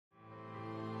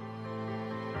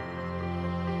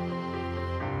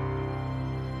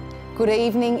Good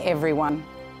evening, everyone,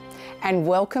 and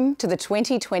welcome to the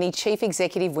 2020 Chief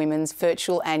Executive Women's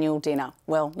Virtual Annual Dinner.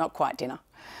 Well, not quite dinner.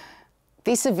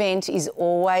 This event is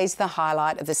always the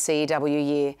highlight of the CEW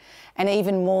year, and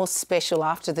even more special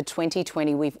after the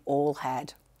 2020 we've all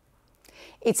had.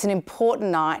 It's an important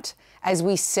night as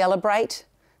we celebrate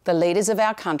the leaders of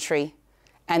our country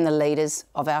and the leaders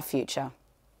of our future.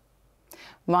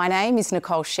 My name is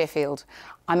Nicole Sheffield.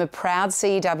 I'm a proud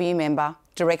CEW member,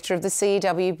 Director of the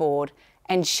CEW Board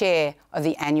and Chair of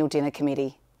the Annual Dinner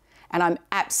Committee. And I'm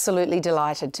absolutely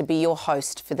delighted to be your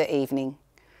host for the evening.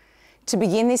 To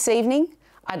begin this evening,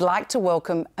 I'd like to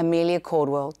welcome Amelia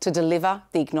Caldwell to deliver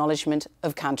the Acknowledgement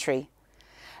of Country.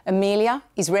 Amelia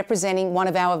is representing one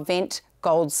of our event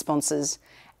gold sponsors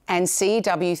and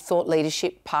CEW Thought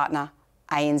Leadership Partner,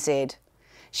 ANZ.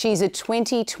 She's a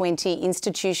 2020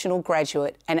 institutional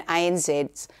graduate and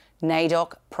ANZ's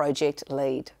NAIDOC project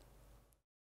lead.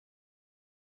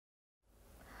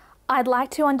 I'd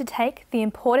like to undertake the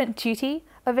important duty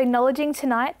of acknowledging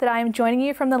tonight that I am joining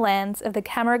you from the lands of the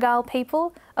Cammeraygal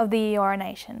people of the Eora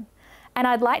Nation, and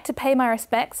I'd like to pay my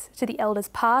respects to the elders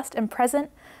past and present,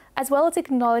 as well as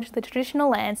acknowledge the traditional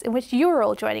lands in which you are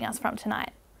all joining us from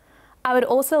tonight. I would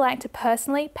also like to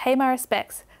personally pay my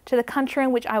respects to the country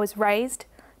in which I was raised,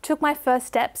 took my first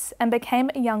steps and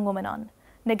became a young woman on,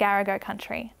 Ngarigo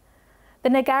country. The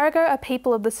Ngarigo are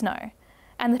people of the snow,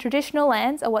 and the traditional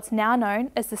lands are what's now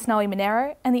known as the Snowy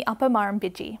Monero and the Upper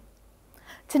Murrumbidgee.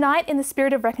 Tonight, in the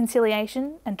spirit of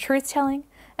reconciliation and truth-telling,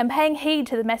 and paying heed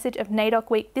to the message of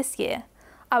NAIDOC Week this year,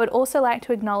 I would also like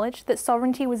to acknowledge that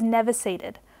sovereignty was never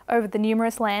ceded over the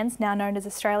numerous lands now known as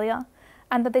Australia,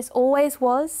 and that this always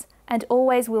was and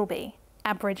always will be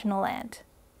Aboriginal land.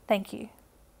 Thank you.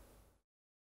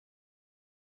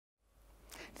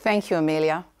 Thank you,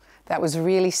 Amelia. That was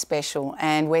really special,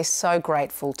 and we're so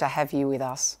grateful to have you with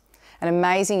us. An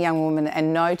amazing young woman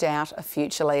and no doubt a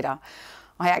future leader.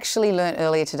 I actually learnt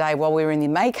earlier today while we were in the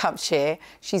makeup chair,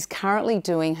 she's currently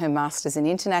doing her Masters in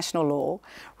International Law,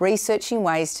 researching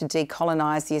ways to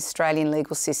decolonise the Australian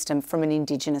legal system from an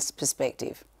Indigenous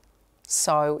perspective.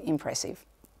 So impressive.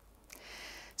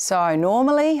 So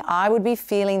normally I would be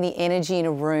feeling the energy in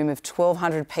a room of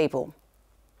 1,200 people.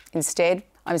 Instead,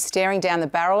 I'm staring down the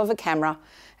barrel of a camera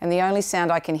and the only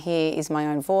sound I can hear is my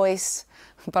own voice.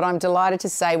 But I'm delighted to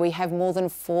say we have more than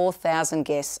 4,000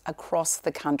 guests across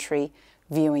the country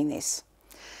viewing this.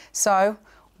 So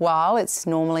while it's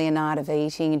normally a night of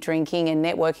eating, drinking and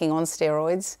networking on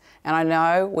steroids, and I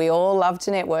know we all love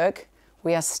to network,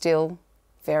 we are still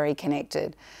very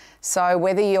connected. So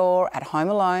whether you're at home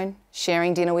alone,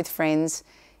 sharing dinner with friends,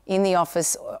 in the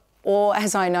office, or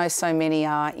as I know so many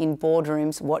are, in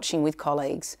boardrooms watching with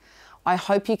colleagues, I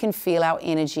hope you can feel our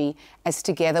energy as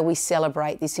together we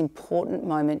celebrate this important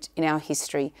moment in our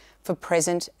history for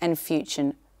present and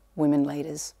future women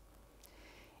leaders.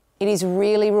 It is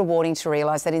really rewarding to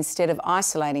realise that instead of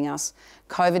isolating us,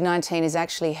 COVID-19 has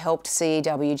actually helped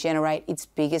CEW generate its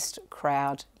biggest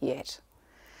crowd yet.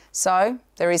 So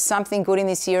there is something good in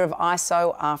this year of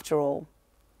ISO after all.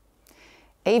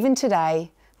 Even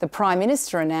today, the Prime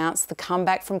Minister announced the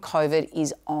comeback from COVID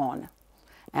is on.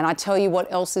 And I tell you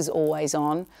what else is always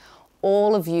on,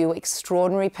 all of you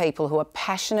extraordinary people who are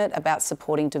passionate about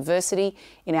supporting diversity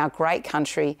in our great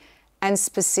country and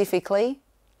specifically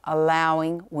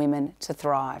allowing women to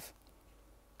thrive.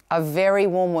 A very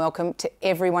warm welcome to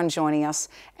everyone joining us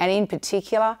and in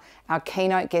particular our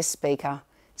keynote guest speaker,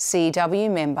 CEW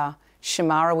member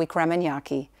Shamara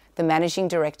Wickramaniyaki, the Managing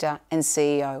Director and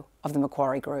CEO of the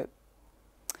Macquarie Group.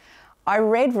 I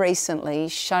read recently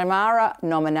Shamara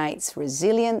nominates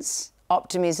resilience,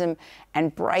 optimism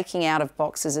and breaking out of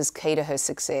boxes as key to her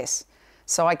success.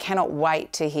 So I cannot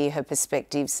wait to hear her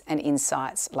perspectives and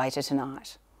insights later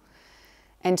tonight.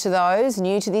 And to those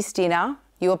new to this dinner,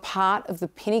 you are part of the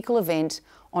pinnacle event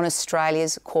on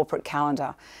Australia's corporate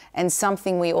calendar and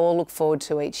something we all look forward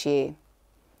to each year.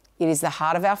 It is the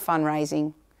heart of our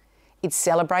fundraising. It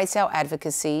celebrates our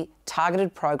advocacy,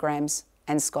 targeted programs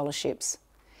and scholarships.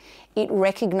 It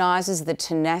recognises the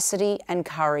tenacity and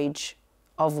courage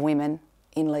of women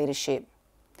in leadership.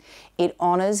 It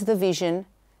honours the vision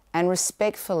and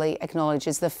respectfully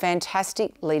acknowledges the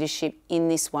fantastic leadership in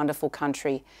this wonderful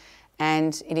country,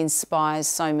 and it inspires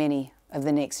so many of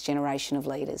the next generation of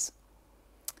leaders.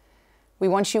 We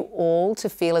want you all to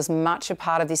feel as much a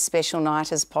part of this special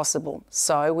night as possible,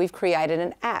 so we've created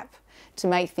an app to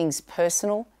make things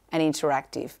personal and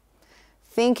interactive.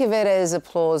 Think of it as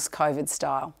applause COVID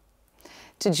style.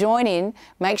 To join in,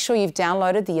 make sure you've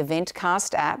downloaded the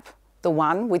Eventcast app, the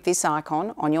one with this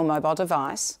icon on your mobile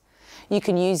device. You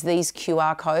can use these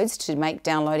QR codes to make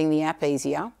downloading the app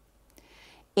easier.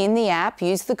 In the app,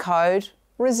 use the code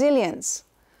RESILIENCE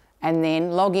and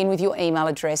then log in with your email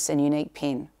address and unique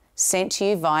PIN sent to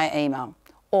you via email,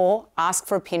 or ask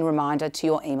for a PIN reminder to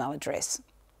your email address.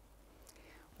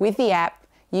 With the app,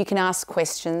 you can ask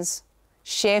questions,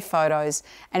 share photos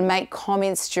and make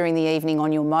comments during the evening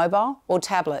on your mobile or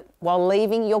tablet while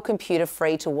leaving your computer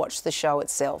free to watch the show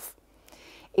itself.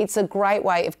 It's a great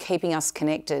way of keeping us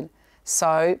connected,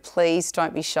 so please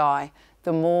don't be shy.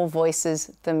 The more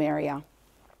voices, the merrier.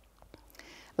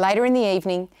 Later in the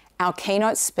evening, our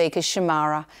keynote speaker,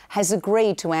 Shamara, has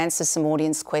agreed to answer some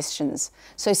audience questions,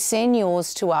 so send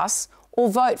yours to us or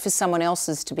vote for someone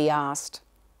else's to be asked.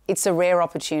 It's a rare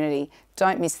opportunity.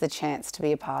 Don't miss the chance to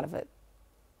be a part of it.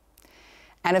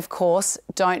 And of course,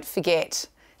 don't forget,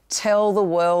 tell the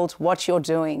world what you're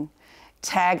doing.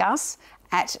 Tag us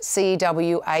at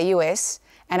CEW AUS,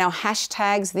 and our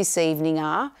hashtags this evening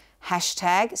are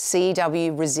hashtag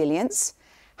CEW Resilience,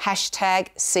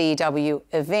 hashtag CEW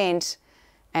Event,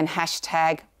 and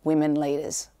hashtag Women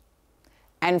Leaders.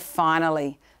 And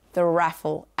finally, the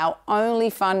raffle, our only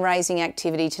fundraising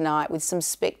activity tonight with some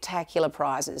spectacular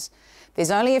prizes.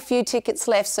 There's only a few tickets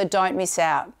left, so don't miss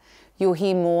out. You'll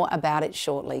hear more about it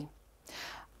shortly.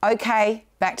 Okay,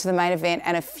 back to the main event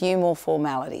and a few more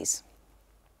formalities.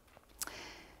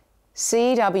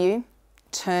 CEW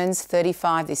turns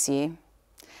 35 this year,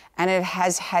 and it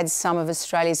has had some of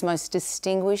Australia's most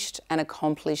distinguished and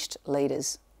accomplished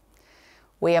leaders.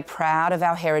 We are proud of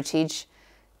our heritage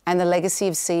and the legacy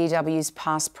of CEW's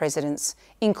past presidents,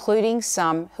 including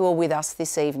some who are with us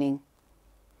this evening.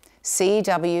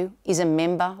 CEW is a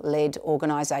member-led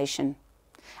organisation.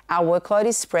 Our workload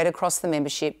is spread across the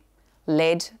membership,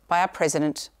 led by our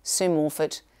President, Sue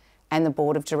Morfitt, and the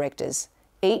Board of Directors,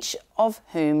 each of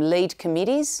whom lead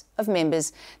committees of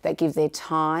members that give their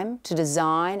time to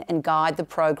design and guide the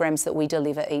programs that we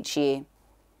deliver each year.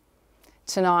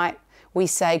 Tonight, we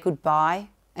say goodbye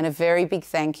and a very big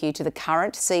thank you to the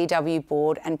current CEW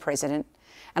Board and President,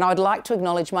 and I would like to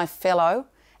acknowledge my fellow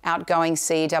outgoing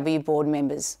CEW Board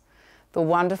members, the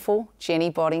wonderful Jenny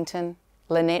Boddington,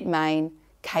 Lynette Main,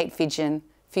 Kate Fidgen,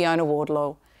 Fiona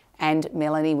Wardlaw and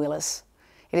Melanie Willis.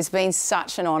 It has been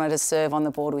such an honour to serve on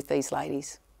the board with these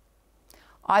ladies.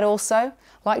 I'd also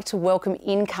like to welcome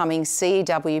incoming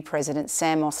CEW President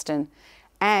Sam Austin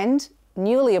and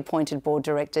newly appointed board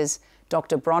directors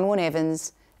Dr Bronwyn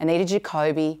Evans, Anita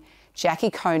Jacoby, Jackie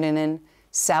Konanen,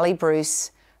 Sally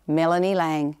Bruce, Melanie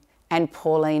Lang and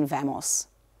Pauline Vamos.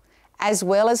 As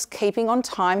well as keeping on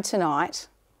time tonight,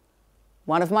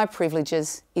 one of my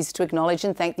privileges is to acknowledge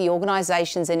and thank the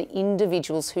organisations and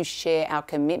individuals who share our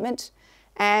commitment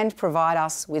and provide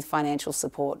us with financial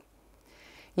support.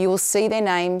 You will see their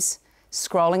names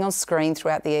scrolling on screen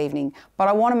throughout the evening, but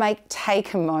I want to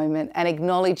take a moment and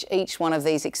acknowledge each one of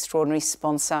these extraordinary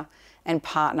sponsor and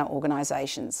partner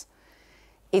organisations.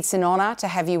 It's an honour to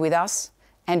have you with us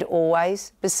and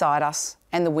always beside us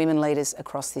and the women leaders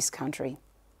across this country.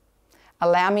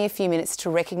 Allow me a few minutes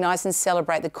to recognise and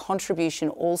celebrate the contribution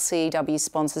all CEW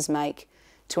sponsors make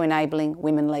to enabling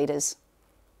women leaders.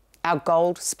 Our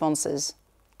gold sponsors,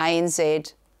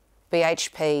 ANZ,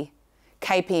 BHP,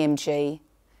 KPMG,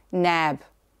 NAB,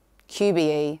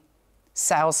 QBE,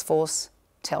 Salesforce,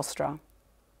 Telstra.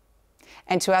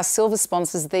 And to our silver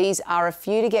sponsors, these are a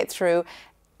few to get through,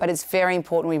 but it's very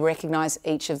important we recognise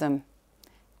each of them.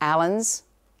 Allens,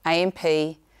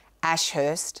 AMP,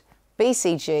 Ashurst,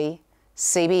 BCG,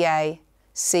 CBA,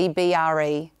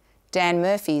 CBRE, Dan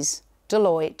Murphy's,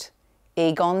 Deloitte,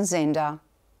 Egon Zender,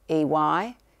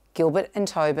 EY, Gilbert and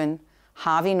Tobin,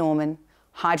 Harvey Norman,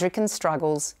 Heidrick &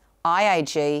 Struggles,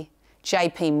 IAG,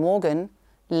 JP Morgan,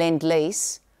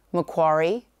 Lend-Lease,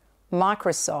 Macquarie,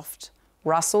 Microsoft,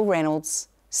 Russell Reynolds,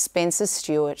 Spencer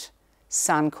Stewart,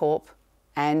 Suncorp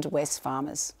and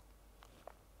Wesfarmers.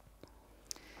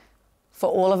 For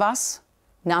all of us,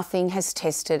 nothing has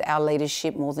tested our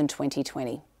leadership more than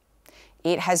 2020.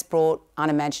 It has brought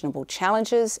unimaginable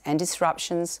challenges and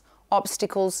disruptions,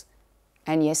 obstacles,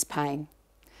 and yes, pain.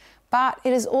 But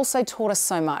it has also taught us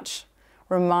so much,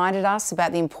 reminded us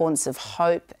about the importance of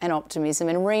hope and optimism,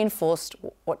 and reinforced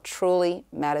what truly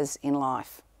matters in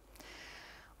life.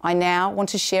 I now want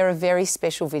to share a very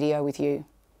special video with you.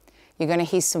 You're going to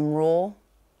hear some raw,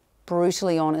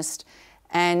 brutally honest,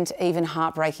 and even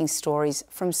heartbreaking stories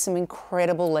from some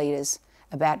incredible leaders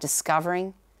about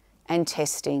discovering and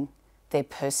testing their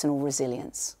personal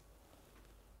resilience.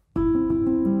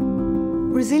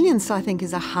 Resilience, I think,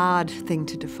 is a hard thing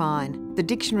to define. The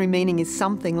dictionary meaning is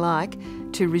something like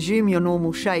to resume your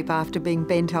normal shape after being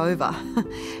bent over.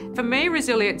 For me,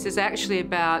 resilience is actually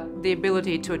about the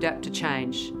ability to adapt to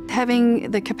change.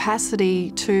 Having the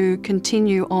capacity to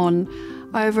continue on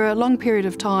over a long period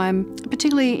of time,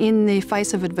 particularly in the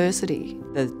face of adversity.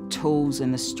 The tools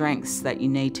and the strengths that you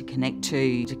need to connect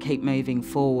to keep moving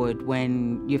forward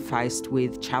when you're faced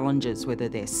with challenges, whether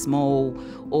they're small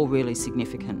or really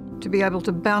significant. To be able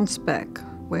to bounce back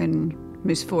when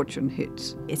misfortune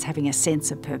hits. It's having a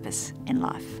sense of purpose in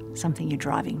life, something you're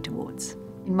driving towards.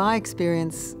 In my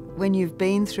experience, when you've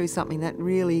been through something that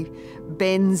really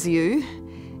bends you,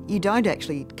 you don't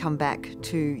actually come back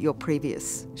to your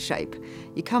previous shape.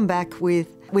 You come back with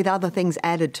other things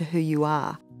added to who you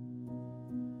are.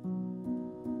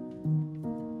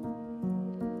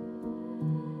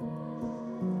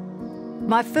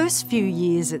 My first few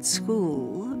years at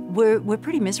school were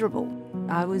pretty miserable.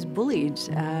 I was bullied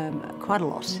quite a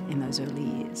lot in those early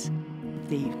years.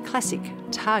 The classic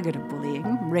target of bullying,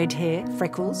 red hair,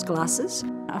 freckles, glasses.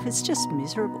 I was just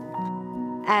miserable.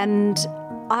 And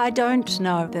I don't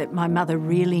know that my mother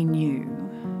really knew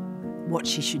what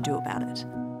she should do about it.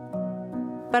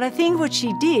 But I think what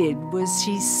she did was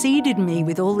she seeded me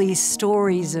with all these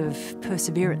stories of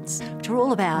perseverance, which are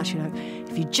all about,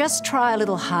 if you just try a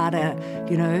little harder,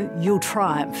 you'll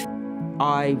triumph.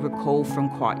 I recall from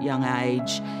quite young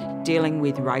age dealing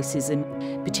with racism,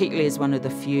 particularly as one of the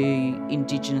few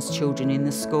Indigenous children in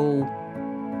the school.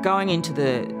 Going into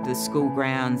the school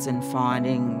grounds and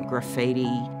finding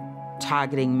graffiti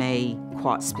targeting me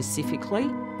quite specifically,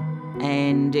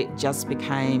 and it just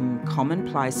became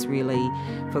commonplace really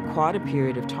for quite a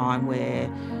period of time where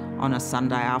on a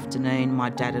Sunday afternoon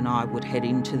my dad and I would head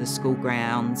into the school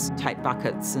grounds, take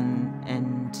buckets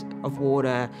and of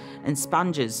water and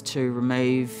sponges to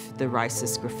remove the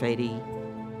racist graffiti.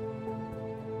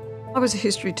 I was a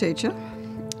history teacher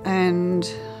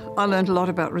and I learned a lot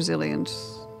about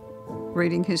resilience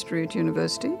reading history at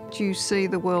university. You see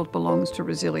the world belongs to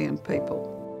resilient people.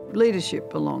 Leadership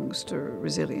belongs to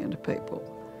resilient people.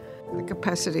 The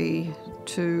capacity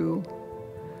to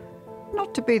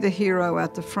not to be the hero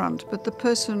at the front, but the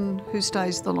person who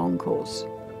stays the long course.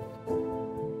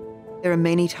 There are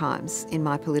many times in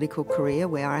my political career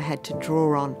where I had to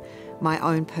draw on my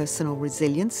own personal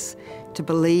resilience to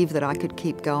believe that I could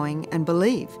keep going and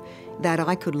believe that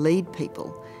I could lead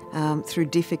people through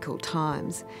difficult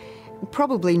times.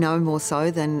 Probably no more so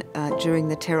than during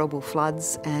the terrible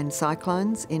floods and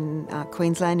cyclones in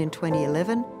Queensland in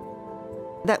 2011.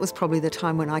 That was probably the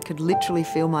time when I could literally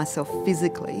feel myself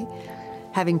physically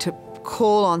having to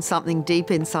call on something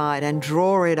deep inside and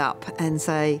draw it up and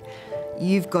say,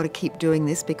 you've got to keep doing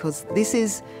this because this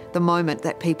is the moment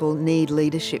that people need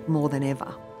leadership more than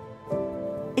ever.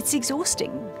 It's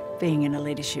exhausting being in a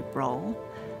leadership role,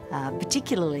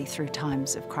 particularly through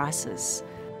times of crisis.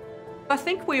 I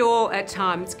think we all at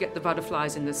times get the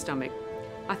butterflies in the stomach.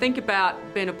 I think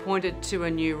about being appointed to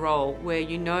a new role where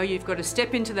you've got to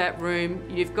step into that room,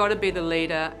 you've got to be the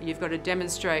leader, you've got to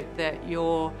demonstrate that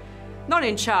you're not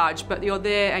in charge, but you're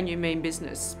there and you mean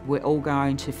business. We're all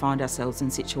going to find ourselves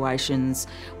in situations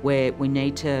where we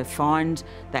need to find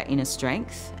that inner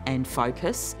strength and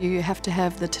focus. You have to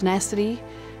have the tenacity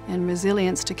and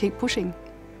resilience to keep pushing.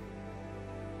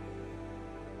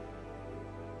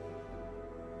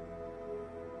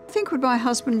 I think when my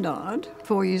husband died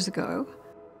 4 years ago,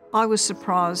 I was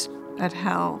surprised at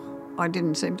how I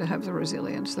didn't seem to have the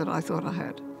resilience that I thought I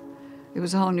had. It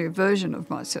was a whole new version of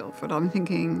myself, but I'm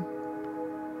thinking,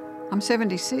 I'm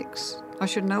 76. I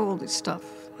should know all this stuff.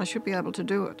 I should be able to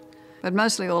do it. But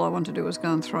mostly all I want to do is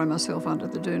go and throw myself under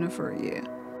the doona for a year.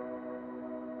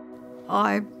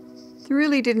 I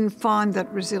really didn't find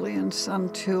that resilience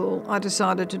until I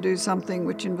decided to do something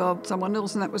which involved someone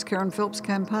else, and that was Karen Phelps'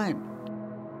 campaign.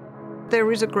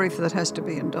 There is a grief that has to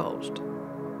be indulged.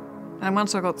 And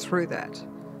once I got through that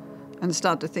and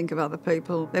started to think of other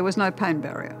people, there was no pain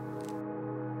barrier.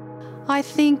 I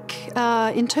think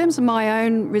in terms of my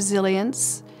own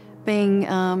resilience being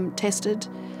tested,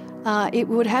 it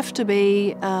would have to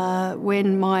be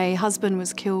when my husband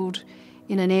was killed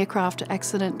in an aircraft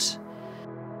accident.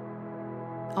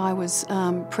 I was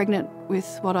pregnant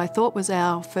with what I thought was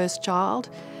our first child.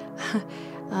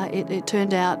 It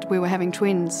turned out we were having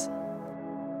twins.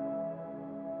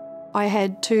 I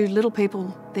had two little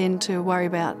people then to worry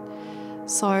about,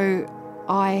 so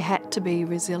I had to be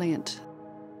resilient.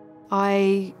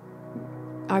 I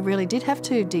really did have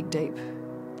to dig deep.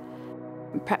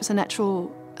 Perhaps a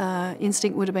natural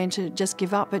instinct would have been to just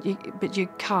give up, but you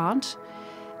can't.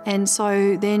 And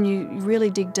so then you really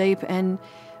dig deep and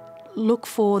look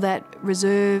for that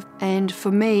reserve. And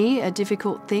for me, a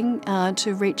difficult thing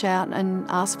to reach out and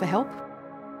ask for help.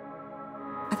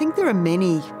 I think there are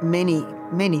many, many,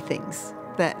 many things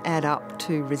that add up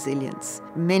to resilience.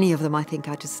 Many of them, I think,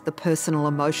 are just the personal,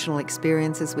 emotional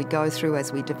experiences we go through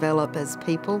as we develop as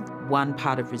people. One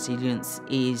part of resilience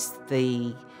is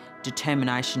the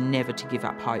determination never to give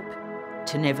up hope,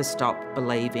 to never stop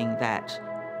believing that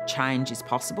change is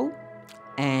possible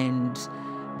and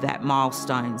that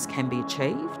milestones can be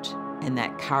achieved and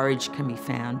that courage can be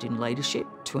found in leadership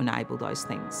to enable those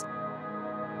things.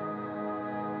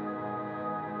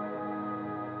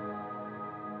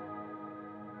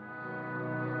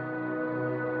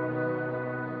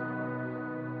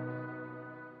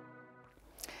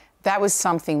 That was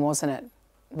something, wasn't it?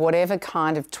 Whatever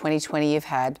kind of 2020 you've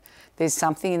had, there's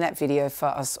something in that video for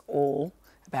us all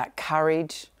about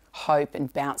courage, hope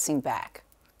and bouncing back.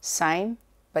 Same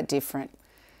but different.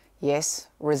 Yes,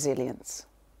 resilience.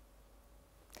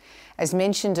 As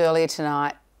mentioned earlier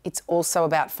tonight, it's also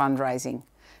about fundraising.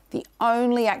 The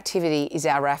only activity is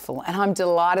our raffle, and I'm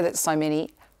delighted that so many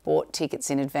bought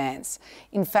tickets in advance.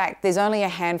 In fact, there's only a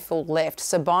handful left,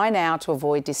 so buy now to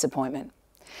avoid disappointment.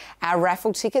 Our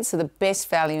raffle tickets are the best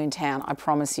value in town, I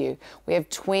promise you. We have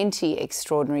 20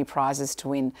 extraordinary prizes to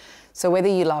win. So whether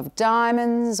you love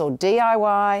diamonds or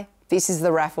DIY, this is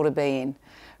the raffle to be in.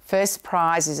 First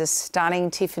prize is a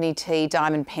stunning Tiffany T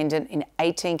diamond pendant in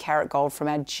 18 karat gold from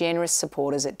our generous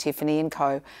supporters at Tiffany &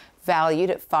 Co, valued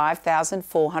at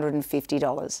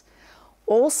 $5,450.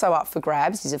 Also up for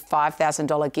grabs is a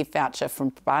 $5,000 gift voucher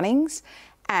from Bunnings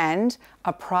and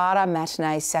a Prada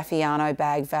Matinee Saffiano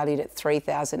bag valued at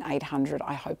 $3,800.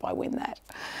 I hope I win that.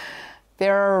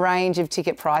 There are a range of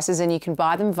ticket prices and you can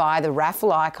buy them via the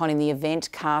raffle icon in the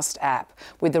Eventcast app,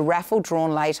 with the raffle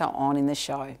drawn later on in the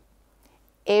show.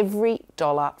 Every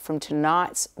dollar from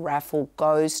tonight's raffle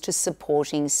goes to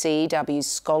supporting CEW's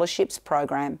scholarships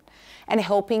program and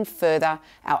helping further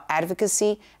our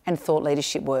advocacy and thought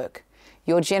leadership work.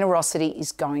 Your generosity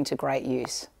is going to great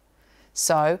use.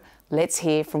 So let's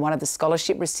hear from one of the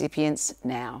scholarship recipients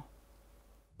now.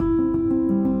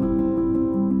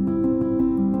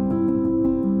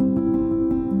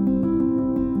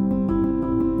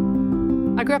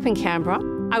 I grew up in Canberra.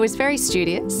 I was very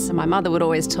studious. My mother would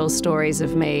always tell stories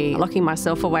of me locking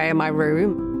myself away in my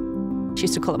room. She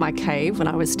used to call it my cave when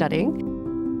I was studying.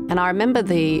 And I remember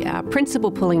the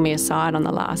principal pulling me aside on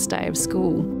the last day of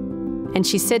school. And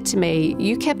she said to me,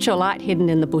 "You kept your light hidden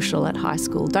in the bushel at high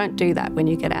school. Don't do that when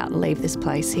you get out and leave this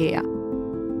place here."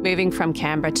 Moving from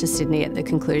Canberra to Sydney at the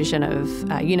conclusion of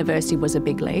university was a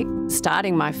big leap.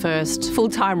 Starting my first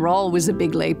full-time role was a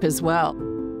big leap as well.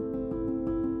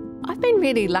 I've been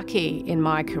really lucky in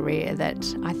my career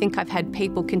that I think I've had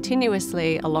people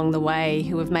continuously along the way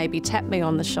who have maybe tapped me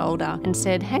on the shoulder and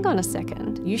said, "Hang on a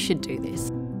second, you should do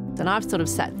this." And I've sort of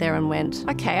sat there and went,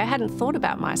 okay, I hadn't thought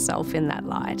about myself in that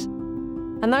light.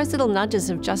 And those little nudges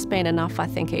have just been enough, I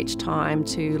think, each time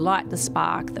to light the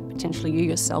spark that potentially you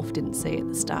yourself didn't see at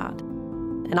the start.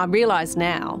 And I realise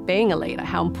now, being a leader,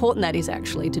 how important that is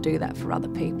actually to do that for other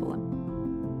people.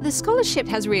 The scholarship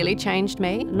has really changed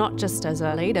me, not just as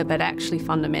a leader, but actually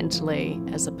fundamentally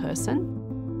as a person.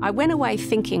 I went away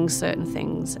thinking certain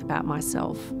things about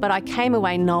myself, but I came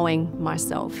away knowing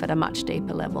myself at a much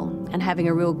deeper level and having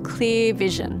a real clear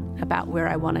vision about where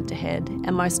I wanted to head,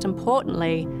 and most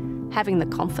importantly, having the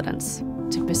confidence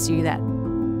to pursue that.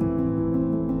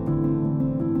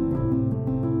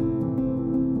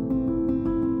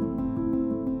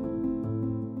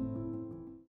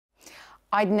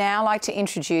 I'd now like to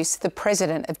introduce the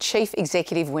President of Chief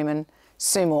Executive Women,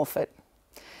 Sue Morfitt.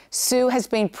 Sue has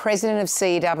been President of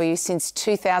CEW since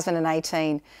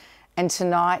 2018 and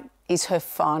tonight is her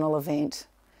final event.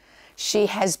 She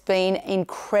has been an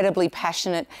incredibly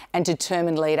passionate and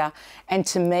determined leader, and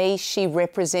to me she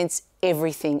represents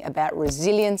everything about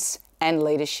resilience and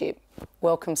leadership.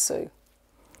 Welcome, Sue.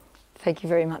 Thank you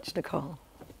very much, Nicole.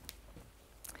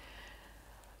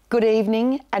 Good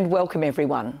evening and welcome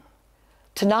everyone.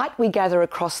 Tonight we gather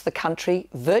across the country,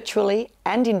 virtually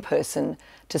and in person,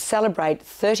 to celebrate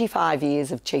 35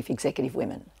 years of Chief Executive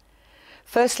Women.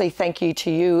 Firstly, thank you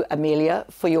to you, Amelia,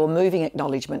 for your moving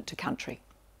acknowledgement to country.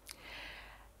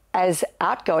 As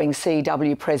outgoing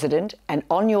CEW President, and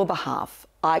on your behalf,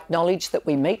 I acknowledge that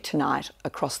we meet tonight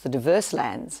across the diverse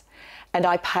lands, and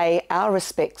I pay our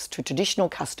respects to traditional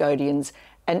custodians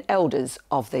and elders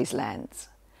of these lands.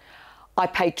 I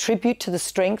pay tribute to the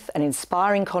strength and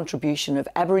inspiring contribution of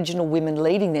Aboriginal women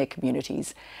leading their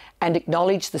communities and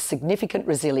acknowledge the significant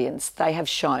resilience they have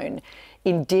shown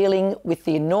in dealing with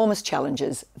the enormous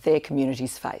challenges their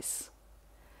communities face.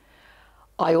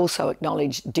 I also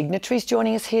acknowledge dignitaries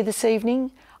joining us here this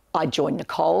evening. I join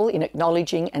Nicole in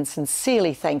acknowledging and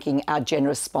sincerely thanking our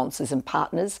generous sponsors and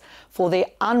partners for their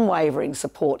unwavering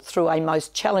support through a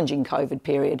most challenging COVID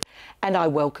period, and I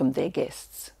welcome their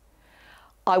guests.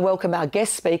 I welcome our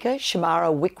guest speaker,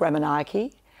 Shamara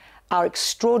Wickramanayake, our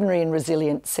extraordinary and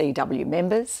resilient CEW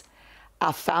members,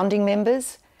 our founding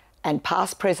members and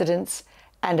past presidents,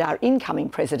 and our incoming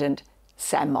president,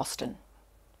 Sam Mostyn.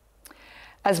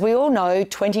 As we all know,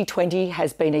 2020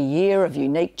 has been a year of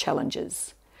unique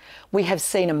challenges. We have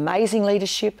seen amazing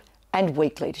leadership and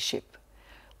weak leadership.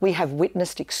 We have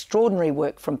witnessed extraordinary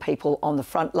work from people on the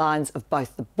front lines of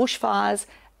both the bushfires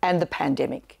and the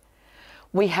pandemic.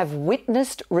 We have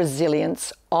witnessed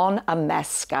resilience on a mass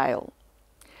scale.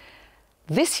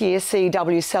 This year,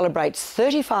 CEW celebrates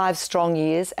 35 strong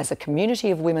years as a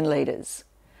community of women leaders.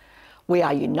 We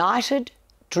are united,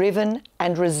 driven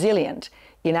and resilient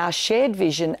in our shared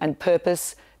vision and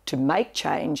purpose to make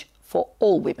change for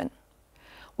all women.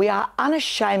 We are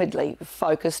unashamedly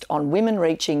focused on women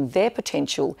reaching their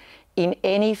potential in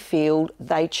any field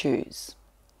they choose.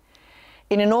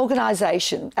 As an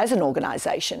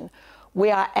organisation,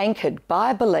 we are anchored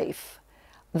by a belief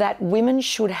that women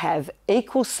should have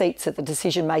equal seats at the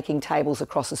decision-making tables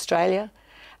across Australia,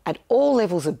 at all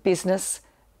levels of business,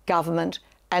 government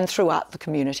and throughout the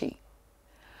community.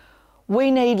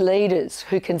 We need leaders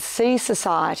who can see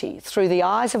society through the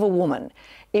eyes of a woman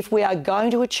if we are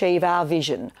going to achieve our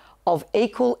vision of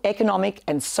equal economic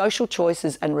and social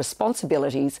choices and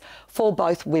responsibilities for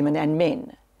both women and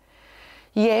men.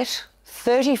 Yet,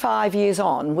 35 years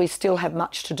on, we still have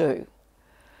much to do.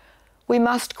 We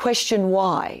must question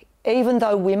why, even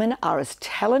though women are as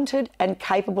talented and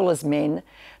capable as men,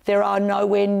 there are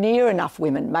nowhere near enough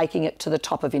women making it to the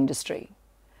top of industry.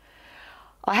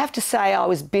 I have to say I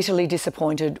was bitterly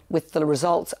disappointed with the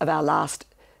results of our last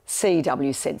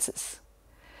CEW census.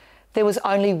 There was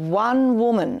only one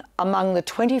woman among the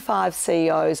 25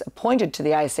 CEOs appointed to the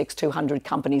ASX 200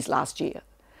 companies last year.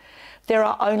 There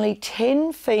are only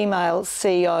 10 female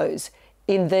CEOs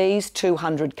in these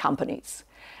 200 companies,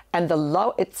 and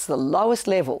it's the lowest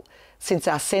level since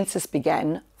our census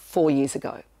began 4 years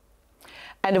ago.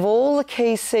 And of all the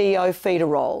key CEO feeder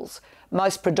roles,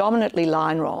 most predominantly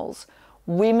line roles,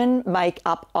 women make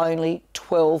up only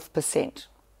 12%.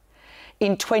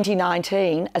 In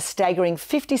 2019, a staggering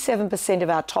 57% of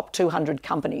our top 200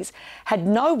 companies had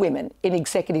no women in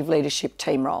executive leadership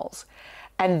team roles.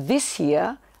 And this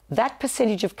year, that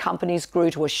percentage of companies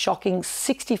grew to a shocking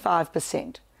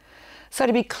 65%. So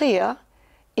to be clear,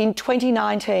 in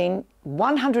 2019,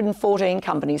 114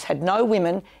 companies had no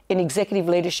women in executive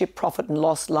leadership profit and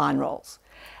loss line roles.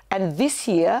 And this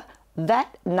year,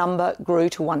 that number grew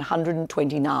to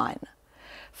 129.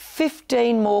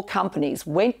 15 more companies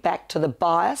went back to the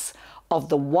bias of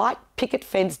the white picket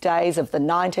fence days of the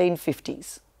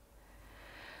 1950s.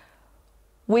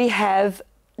 We have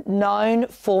known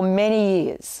for many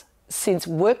years, since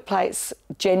Workplace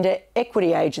Gender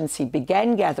Equity Agency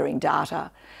began gathering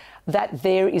data, that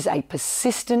there is a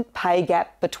persistent pay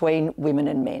gap between women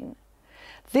and men.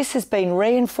 This has been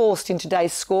reinforced in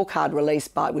today's scorecard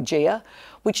released by WGEA,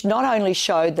 which not only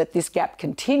showed that this gap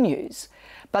continues,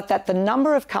 but that the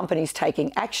number of companies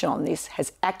taking action on this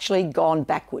has actually gone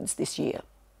backwards this year.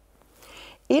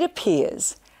 It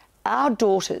appears our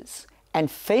daughters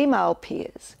and female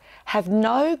peers have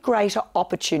no greater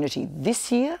opportunity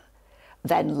this year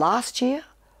than last year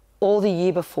or the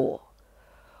year before.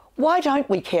 Why don't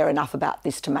we care enough about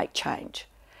this to make change?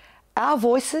 Our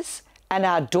voices and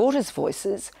our daughters'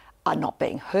 voices are not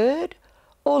being heard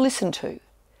or listened to.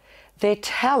 Their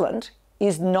talent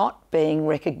is not being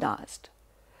recognised.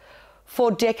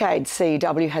 For decades,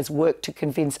 CEW has worked to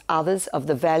convince others of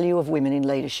the value of women in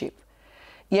leadership,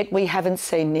 yet we haven't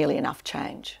seen nearly enough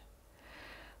change.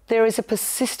 There is a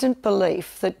persistent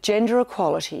belief that gender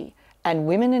equality and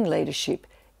women in leadership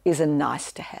is a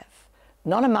nice to have,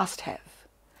 not a must have.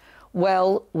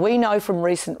 Well, we know from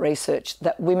recent research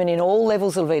that women in all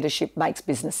levels of leadership makes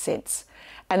business sense,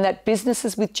 and that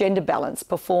businesses with gender balance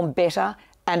perform better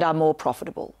and are more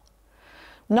profitable.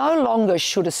 No longer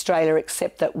should Australia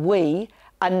accept that we,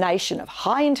 a nation of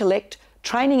high intellect,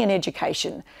 training and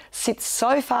education, sit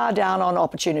so far down on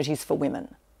opportunities for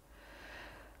women.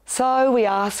 So we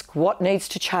ask, what needs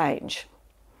to change?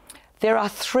 There are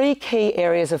 3 key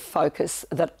areas of focus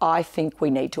that I think we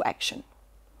need to action.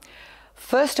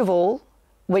 First of all,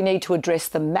 we need to address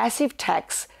the massive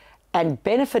tax and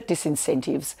benefit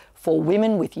disincentives for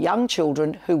women with young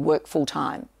children who work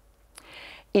full-time.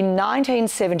 In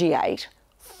 1978,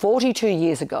 42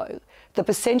 years ago, the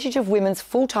percentage of women's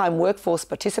full-time workforce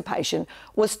participation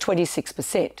was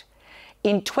 26%.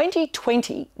 In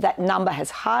 2020, that number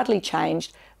has hardly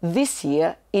changed This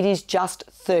year, it is just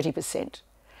 30%.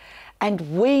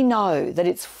 And we know that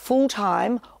it's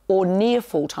full-time or near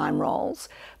full-time roles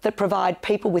that provide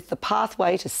people with the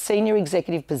pathway to senior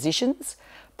executive positions,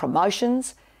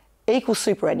 promotions, equal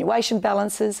superannuation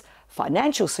balances,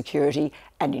 financial security,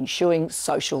 and ensuring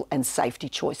social and safety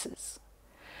choices.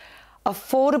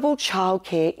 Affordable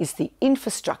childcare is the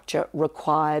infrastructure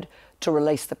required to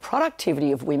release the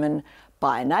productivity of women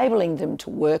by enabling them to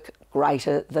work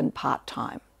greater than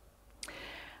part-time.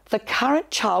 The current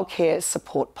childcare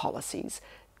support policies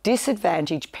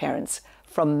disadvantage parents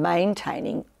from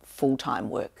maintaining full-time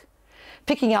work.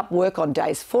 Picking up work on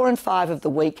days 4 and 5 of the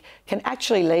week can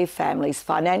actually leave families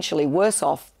financially worse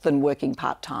off than working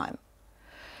part-time.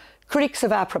 Critics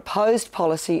of our proposed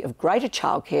policy of greater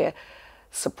childcare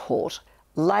support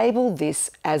label this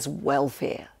as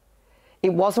welfare.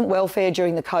 It wasn't welfare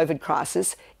during the COVID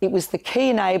crisis. It was the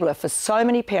key enabler for so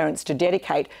many parents to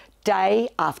dedicate day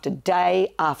after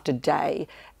day after day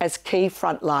as key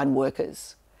frontline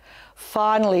workers.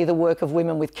 Finally, the work of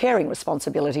women with caring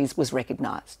responsibilities was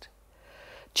recognised.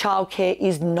 Childcare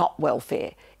is not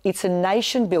welfare. It's a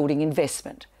nation-building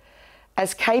investment.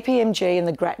 As KPMG and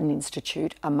the Grattan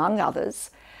Institute, among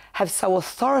others, have so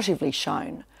authoritatively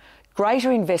shown,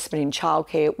 greater investment in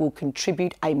childcare will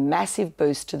contribute a massive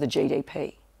boost to the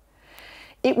GDP.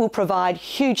 It will provide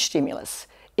huge stimulus,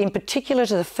 in particular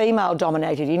to the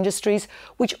female-dominated industries,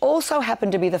 which also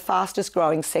happen to be the fastest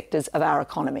growing sectors of our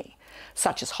economy,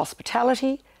 such as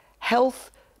hospitality,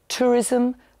 health,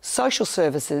 tourism, social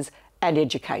services and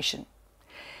education.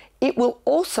 It will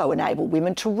also enable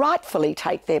women to rightfully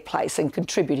take their place and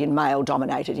contribute in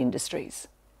male-dominated industries.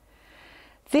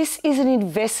 This is an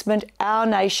investment our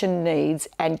nation needs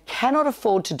and cannot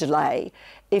afford to delay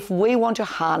if we want to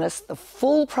harness the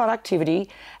full productivity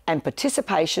and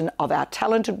participation of our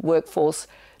talented workforce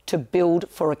to build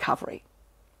for recovery.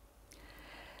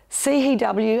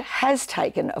 CEW has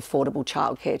taken affordable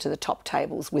childcare to the top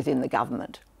tables within the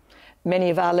government. Many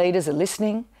of our leaders are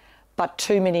listening, but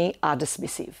too many are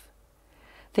dismissive.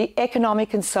 The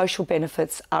economic and social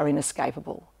benefits are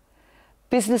inescapable.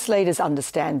 Business leaders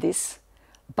understand this,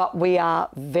 but we are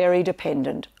very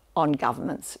dependent on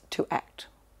governments to act.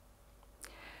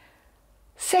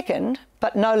 Second,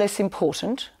 but no less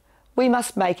important, we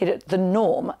must make it the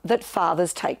norm that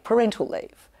fathers take parental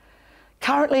leave.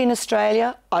 Currently in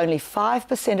Australia, only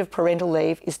 5% of parental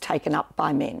leave is taken up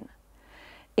by men.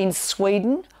 In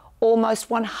Sweden, almost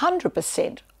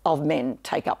 100% of men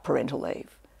take up parental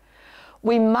leave.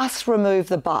 We must remove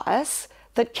the bias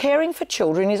that caring for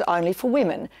children is only for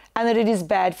women and that it is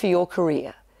bad for your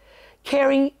career.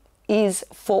 Caring is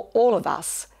for all of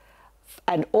us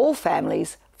and all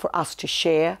families for us to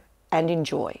share and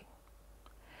enjoy.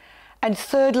 And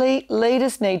thirdly,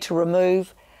 leaders need to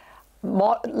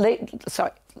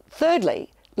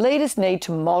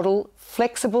model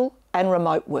flexible and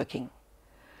remote working.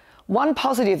 One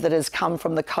positive that has come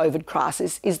from the COVID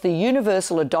crisis is the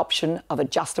universal adoption of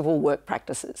adjustable work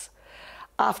practices.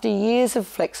 After years of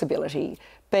flexibility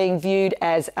being viewed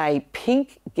as a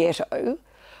pink ghetto,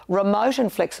 remote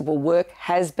and flexible work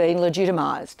has been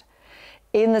legitimised.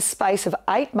 In the space of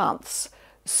 8 months,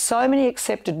 so many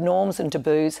accepted norms and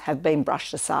taboos have been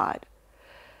brushed aside.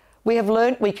 We have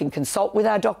learnt we can consult with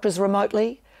our doctors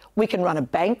remotely, we can run a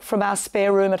bank from our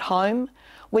spare room at home,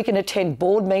 we can attend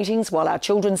board meetings while our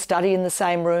children study in the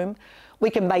same room, we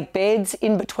can make beds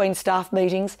in between staff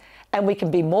meetings, and we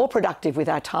can be more productive with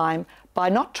our time by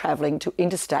not travelling to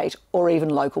interstate or even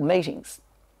local meetings.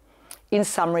 In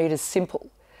summary, it is simple.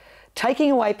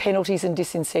 Taking away penalties and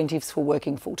disincentives for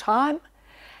working full-time,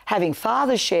 having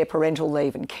fathers share parental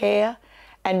leave and care,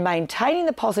 and maintaining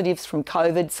the positives from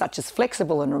COVID, such as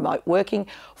flexible and remote working,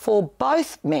 for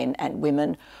both men and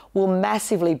women will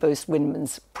massively boost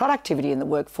women's productivity in the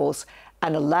workforce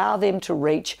and allow them to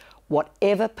reach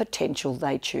whatever potential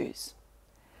they choose.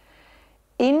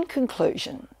 In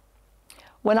conclusion,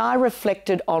 when I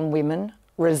reflected on women,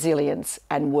 resilience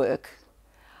and work,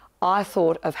 I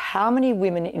thought of how many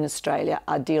women in Australia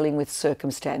are dealing with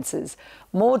circumstances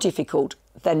more difficult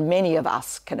than many of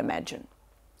us can imagine.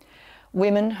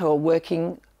 Women who are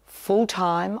working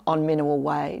full-time on minimal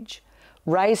wage,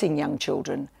 raising young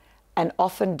children, and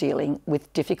often dealing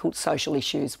with difficult social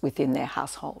issues within their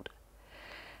household.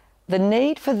 The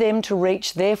need for them to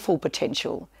reach their full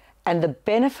potential and the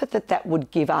benefit that that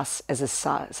would give us as a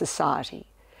society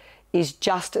is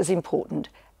just as important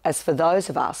as for those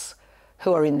of us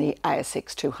who are in the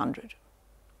ASX 200.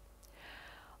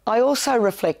 I also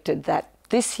reflected that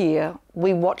this year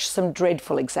we watched some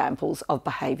dreadful examples of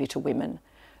behaviour to women,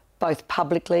 both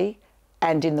publicly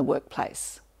and in the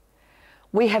workplace.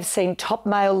 We have seen top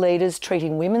male leaders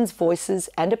treating women's voices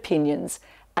and opinions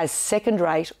as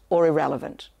second-rate or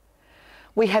irrelevant.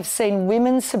 We have seen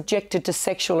women subjected to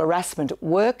sexual harassment at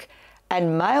work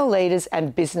and male leaders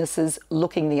and businesses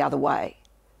looking the other way.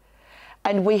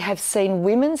 And we have seen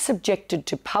women subjected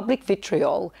to public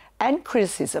vitriol and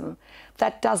criticism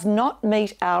that does not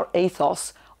meet our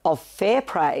ethos of fair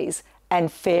praise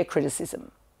and fair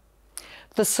criticism.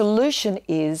 The solution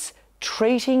is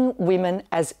treating women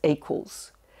as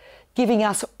equals, giving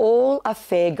us all a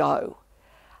fair go,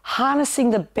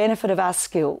 harnessing the benefit of our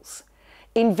skills,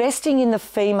 investing in the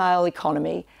female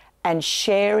economy and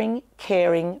sharing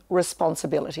caring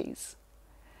responsibilities.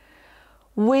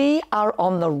 We are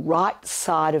on the right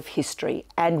side of history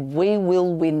and we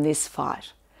will win this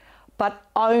fight, but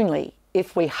only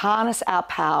if we harness our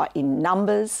power in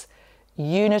numbers,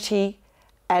 unity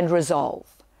and resolve.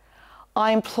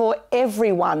 I implore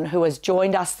everyone who has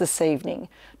joined us this evening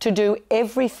to do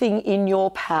everything in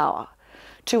your power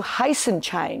to hasten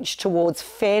change towards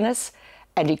fairness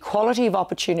and equality of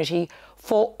opportunity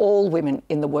for all women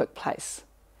in the workplace.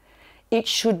 It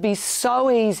should be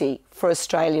so easy for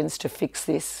Australians to fix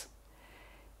this,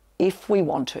 if we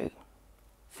want to.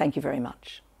 Thank you very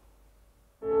much.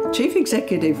 Chief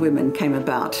Executive Women came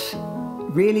about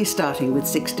really starting with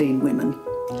 16 women.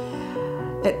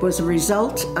 It was a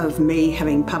result of me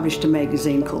having published a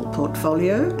magazine called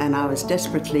Portfolio, and I was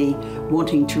desperately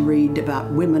wanting to read about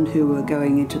women who were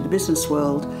going into the business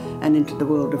world and into the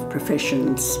world of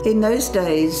professions. In those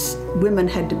days, women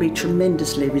had to be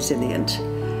tremendously resilient,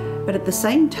 but at the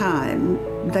same time,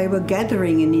 they were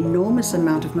gathering an enormous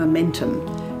amount of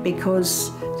momentum because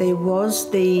there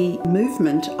was the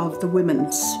movement of the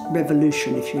women's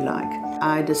revolution, if you like.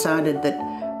 I decided that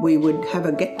we would have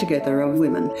a get-together of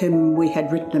women whom we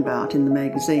had written about in the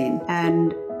magazine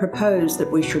and proposed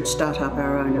that we should start up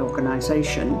our own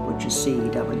organisation, which is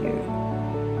CEW.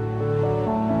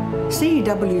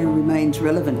 CEW remains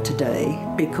relevant today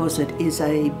because it is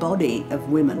a body of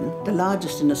women, the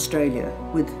largest in Australia,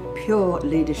 with pure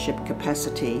leadership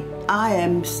capacity. I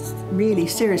am really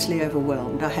seriously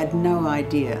overwhelmed. I had no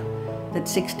idea that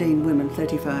 16 women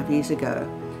 35 years ago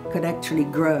could actually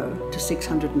grow to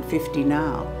 650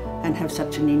 now and have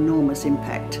such an enormous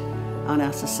impact on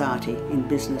our society in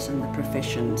business and the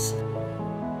professions.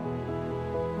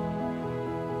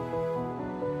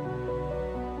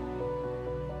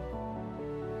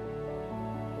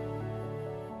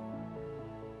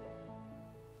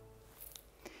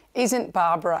 Isn't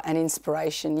Barbara an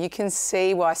inspiration? You can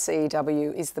see why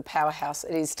CEW is the powerhouse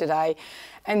it is today.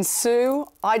 And Sue,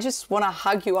 I just want to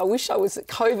hug you. I wish I was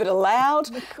COVID allowed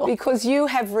because you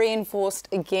have reinforced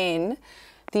again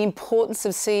the importance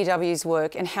of CEW's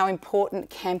work and how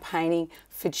important campaigning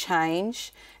for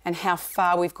change and how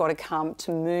far we've got to come to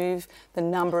move the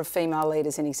number of female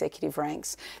leaders in executive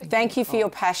ranks. Thank you for your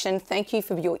passion. Thank you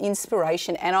for your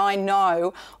inspiration. And I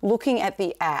know, looking at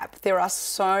the app, there are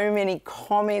so many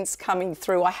comments coming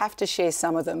through. I have to share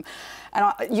some of them.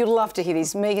 And you'd love to hear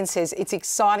this. Megan says, it's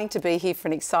exciting to be here for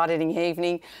an exciting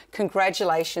evening.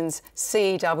 Congratulations,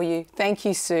 CEW. Thank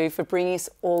you, Sue, for bringing us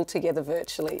all together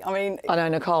virtually. I mean... I know,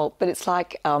 Nicole, but it's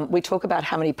like we talk about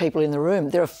how many people in the room.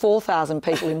 There are 4,000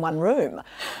 people in one room.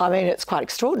 I mean, it's quite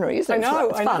extraordinary, isn't it? I know,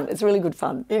 it's fun. It's really good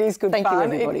fun. It is good fun. Thank you,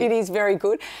 everybody. It is very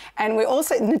good. And we're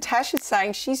also, Natasha's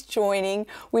saying she's joining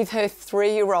with her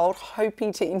 3-year-old,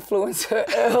 hoping to influence her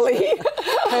early.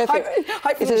 Perfect.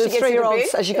 Hopefully is it a 3-year-old?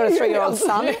 Has she got a 3-year-old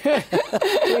son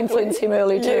to influence him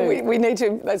early too? Yeah, we need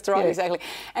to. That's right, exactly.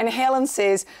 And Helen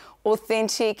says,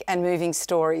 authentic and moving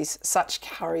stories. Such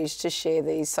courage to share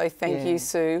these. So thank you,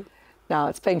 Sue. No,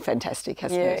 it's been fantastic,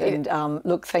 hasn't it? And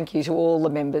look, thank you to all the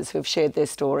members who have shared their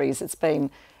stories. It's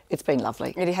been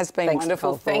lovely. It has been Thanks,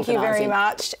 wonderful. Nicole, Thank you very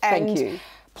much. And thank you.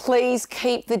 Please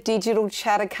keep the digital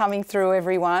chatter coming through,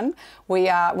 everyone. We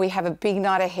have a big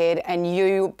night ahead, and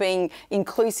you being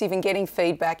inclusive and getting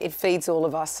feedback, it feeds all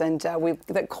of us. And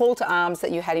that call to arms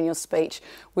that you had in your speech,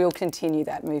 we'll continue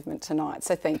that movement tonight.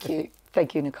 So thank you.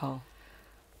 Thank you, Nicole.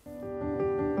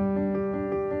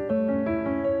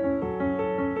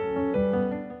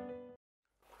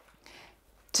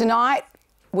 Tonight,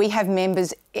 we have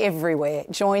members everywhere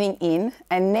joining in,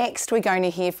 and next we're going to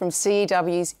hear from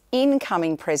CEW's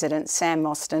incoming president, Sam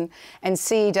Mostyn, and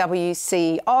CEW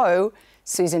CEO,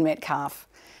 Susan Metcalfe.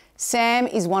 Sam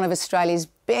is one of Australia's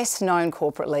best-known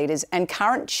corporate leaders and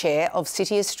current chair of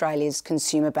City Australia's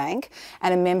Consumer Bank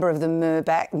and a member of the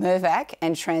Mirvac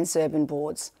and Transurban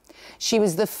boards. She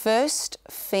was the first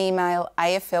female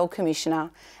AFL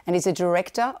commissioner and is a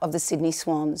director of the Sydney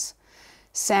Swans.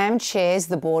 Sam chairs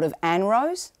the board of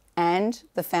ANROS and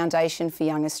the Foundation for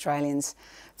Young Australians.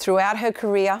 Throughout her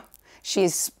career, She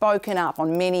has spoken up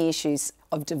on many issues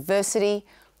of diversity,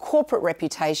 corporate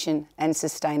reputation and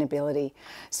sustainability.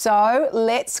 So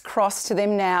let's cross to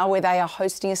them now, where they are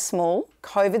hosting a small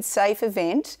COVID-safe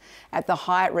event at the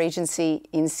Hyatt Regency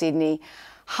in Sydney.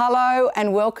 Hello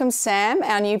and welcome, Sam,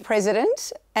 our new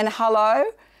president, and hello,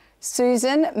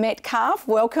 Susan Metcalf,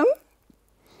 welcome.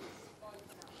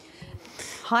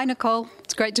 Hi, Nicole.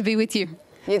 It's great to be with you.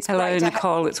 Hello,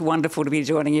 Nicole. It's wonderful to be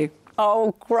joining you.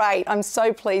 Oh, great. I'm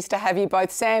so pleased to have you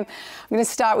both. Sam, I'm going to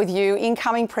start with you.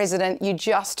 Incoming President, you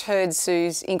just heard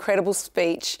Sue's incredible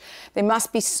speech. There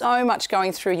must be so much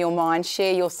going through your mind.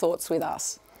 Share your thoughts with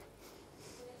us.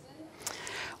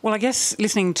 Well, I guess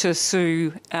listening to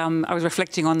Sue, I was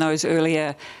reflecting on those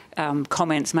earlier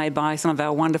comments made by some of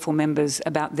our wonderful members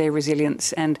about their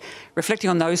resilience, and reflecting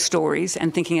on those stories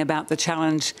and thinking about the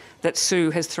challenge that Sue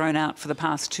has thrown out for the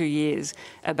past 2 years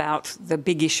about the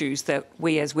big issues that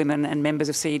we as women and members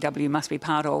of CEW must be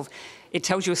part of. It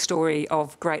tells you a story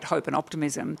of great hope and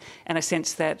optimism, and a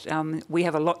sense that we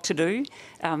have a lot to do.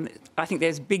 I think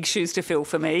there's big shoes to fill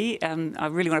for me. I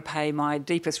really want to pay my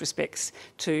deepest respects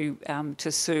to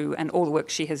Sue and all the work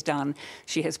she has done.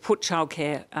 She has put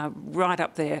childcare right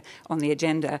up there on the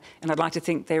agenda, and I'd like to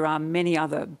think there are many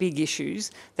other big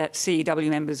issues that CEW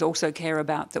members also care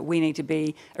about, that we need to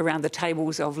be around the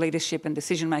tables of leadership and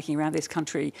decision-making around this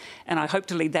country, and I hope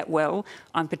to lead that well.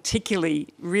 I'm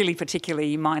really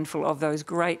particularly mindful of those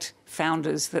great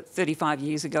founders that 35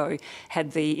 years ago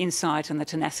had the insight and the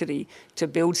tenacity to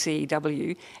build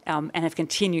CEW, and have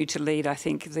continued to lead, I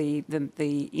think,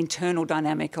 the internal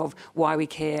dynamic of why we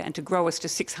care, and to grow us to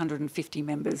 650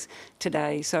 members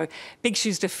today. So big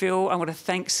shoes to fill. I want to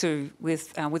thank Sue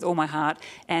with all my heart,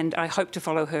 and I hope to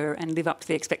follow her and live up to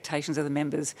the expectations of the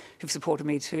members who've supported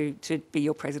me to be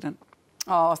your president.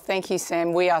 Oh, thank you,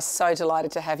 Sam. We are so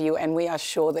delighted to have you, and we are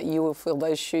sure that you will fill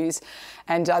those shoes,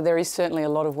 and there is certainly a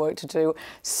lot of work to do.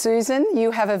 Susan, you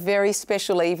have a very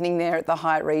special evening there at the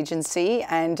Hyatt Regency,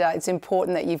 and it's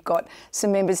important that you've got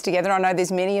some members together. I know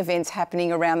there's many events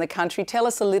happening around the country. Tell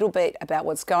us a little bit about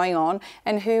what's going on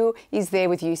and who is there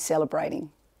with you celebrating.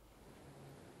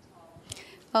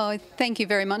 Oh, thank you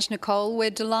very much, Nicole. We're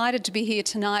delighted to be here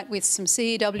tonight with some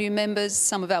CEW members,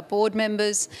 some of our board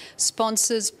members,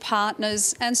 sponsors,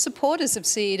 partners and supporters of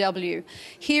CEW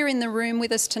here in the room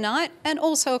with us tonight, and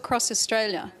also across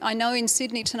Australia. I know in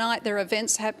Sydney tonight there are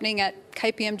events happening at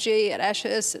KPMG, at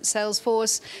Ashurst, at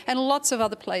Salesforce and lots of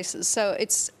other places. So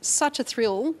it's such a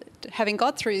thrill, having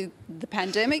got through the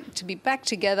pandemic, to be back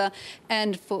together,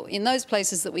 and for in those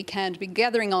places that we can, to be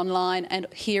gathering online and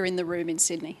here in the room in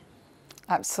Sydney.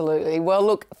 Absolutely. Well,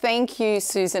 look, thank you,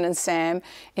 Susan and Sam.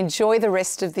 Enjoy the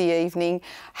rest of the evening.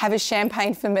 Have a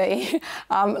champagne for me.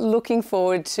 Looking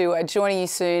forward to joining you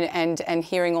soon and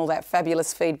hearing all that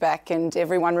fabulous feedback. And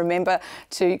everyone, remember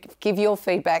to give your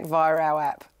feedback via our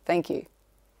app. Thank you.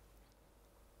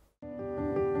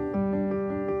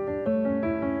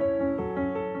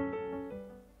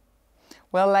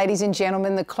 Well, ladies and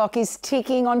gentlemen, the clock is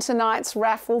ticking on tonight's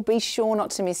raffle. Be sure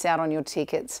not to miss out on your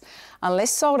tickets.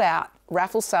 Unless sold out,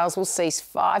 raffle sales will cease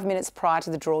 5 minutes prior to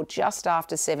the draw, just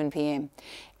after 7 p.m.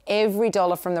 Every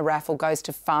dollar from the raffle goes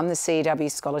to fund the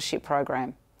CEW Scholarship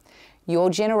Program. Your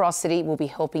generosity will be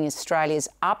helping Australia's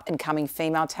up-and-coming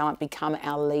female talent become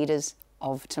our leaders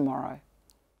of tomorrow.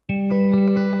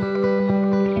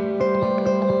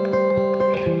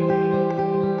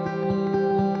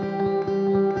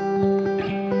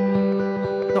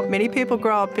 Not many people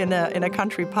grow up in a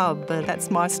country pub, but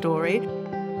that's my story.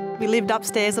 We lived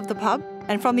upstairs of the pub,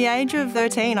 and from the age of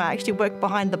 13 I actually worked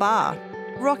behind the bar.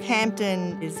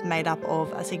 Rockhampton is made up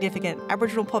of a significant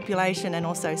Aboriginal population and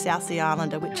also South Sea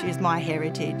Islander, which is my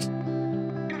heritage.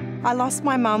 I lost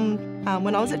my mum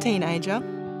when I was a teenager.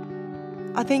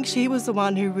 I think she was the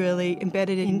one who really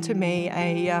embedded into me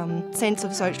a sense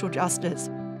of social justice.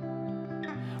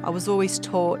 I was always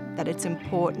taught that it's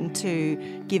important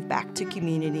to give back to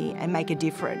community and make a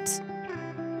difference.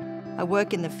 I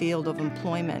work in the field of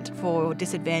employment for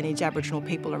disadvantaged Aboriginal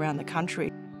people around the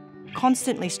country,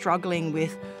 constantly struggling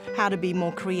with how to be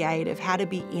more creative, how to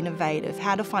be innovative,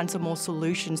 how to find some more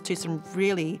solutions to some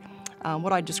really,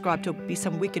 what I describe to be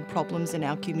some wicked problems in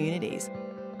our communities.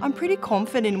 I'm pretty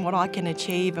confident in what I can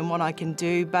achieve and what I can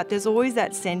do, but there's always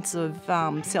that sense of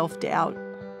self-doubt.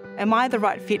 Am I the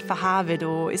right fit for Harvard,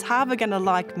 or is Harvard going to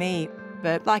like me?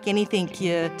 But like anything,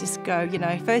 you just go,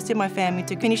 first in my family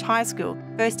to finish high school,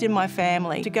 first in my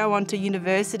family to go on to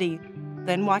university,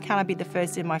 then why can't I be the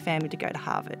first in my family to go to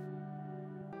Harvard?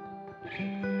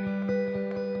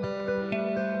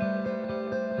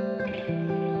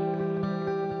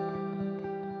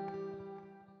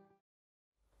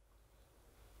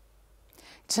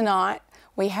 Tonight,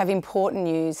 we have important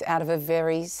news out of a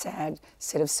very sad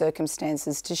set of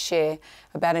circumstances to share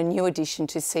about a new addition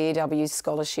to CEW's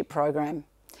scholarship program.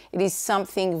 It is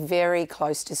something very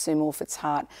close to Sue Morford's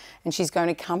heart, and she's going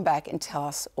to come back and tell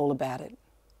us all about it.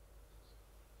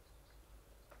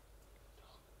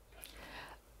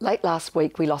 Late last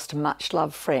week, we lost a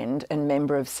much-loved friend and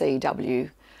member of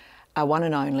CEW, our one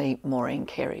and only Maureen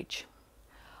Kerridge.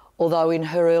 Although in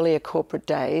her earlier corporate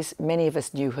days, many of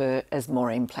us knew her as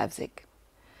Maureen Plavsic.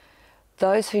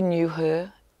 Those who knew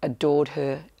her, adored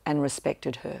her and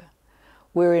respected her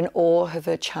were in awe of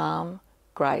her charm,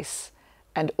 grace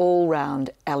and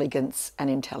all-round elegance and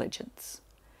intelligence.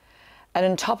 And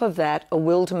on top of that, a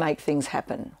will to make things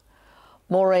happen.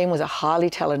 Maureen was a highly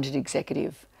talented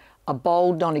executive, a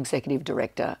bold non-executive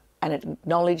director and an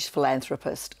acknowledged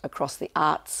philanthropist across the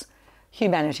arts,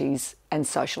 humanities and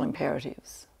social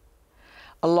imperatives.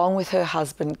 Along with her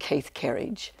husband Keith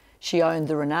Kerridge, she owned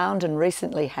the renowned and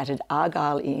recently hatted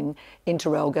Argyle Inn in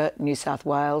Terrelga, New South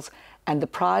Wales, and the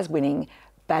prize-winning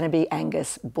Bannaby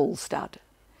Angus Bull Stud.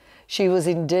 She was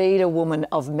indeed a woman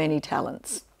of many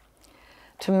talents.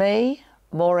 To me,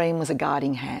 Maureen was a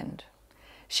guiding hand.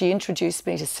 She introduced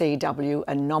me to CEW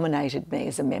and nominated me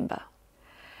as a member.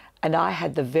 And I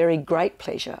had the very great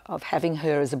pleasure of having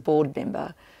her as a board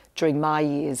member during my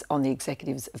years on the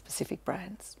executives of Pacific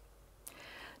Brands.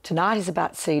 Tonight is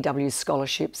about CEW's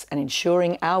scholarships and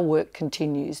ensuring our work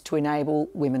continues to enable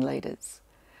women leaders.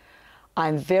 I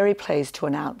am very pleased to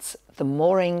announce the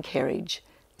Maureen Kerridge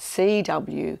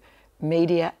CEW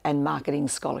Media and Marketing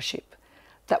Scholarship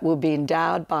that will be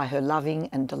endowed by her loving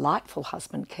and delightful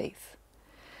husband Keith.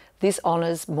 This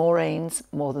honours Maureen's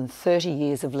more than 30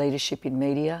 years of leadership in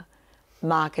media,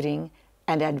 marketing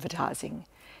and advertising,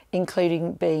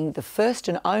 including being the first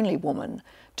and only woman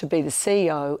to be the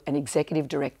CEO and Executive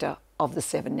Director of the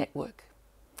Seven Network.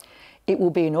 It will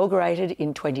be inaugurated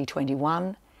in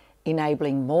 2021,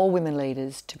 enabling more women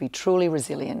leaders to be truly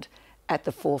resilient at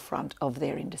the forefront of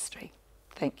their industry.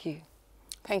 Thank you.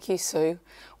 Thank you, Sue.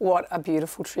 What a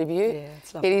beautiful tribute. Yeah,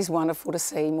 it's lovely. It is wonderful to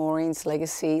see Maureen's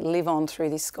legacy live on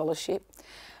through this scholarship.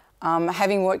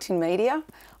 Having worked in media,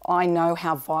 I know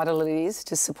how vital it is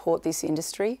to support this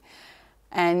industry,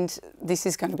 and this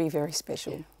is going to be very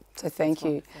special. Yeah. So thank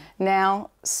you. Now,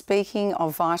 speaking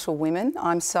of vital women,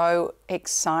 I'm so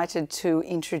excited to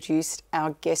introduce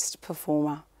our guest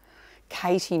performer,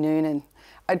 Katie Noonan,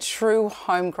 a true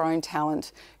homegrown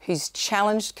talent who's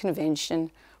challenged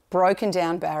convention, broken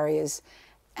down barriers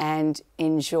and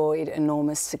enjoyed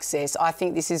enormous success. I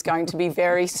think this is going to be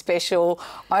very special.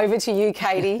 Over to you,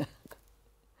 Katie.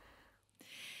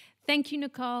 Thank you,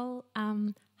 Nicole.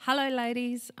 Hello,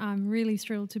 ladies. I'm really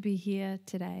thrilled to be here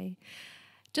today.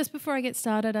 Just before I get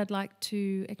started, I'd like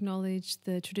to acknowledge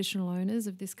the traditional owners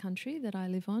of this country that I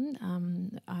live on.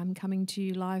 I'm coming to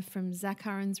you live from Zach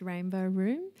Curran's Rainbow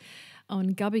Room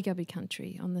on Gubbi Gubbi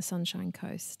country on the Sunshine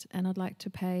Coast, and I'd like to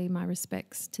pay my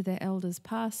respects to their elders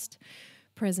past,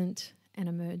 present and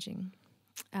emerging.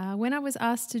 When I was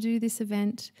asked to do this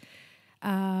event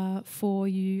for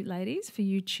you ladies, for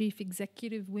you chief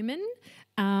executive women,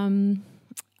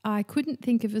 I couldn't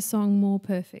think of a song more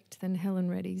perfect than Helen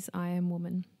Reddy's I Am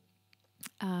Woman.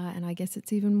 And I guess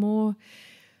it's even more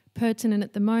pertinent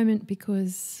at the moment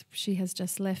because she has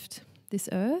just left this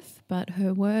earth, but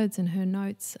her words and her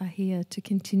notes are here to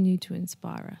continue to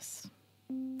inspire us.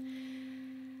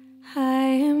 I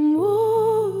am woman.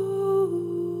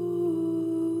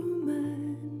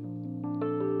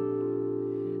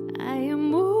 I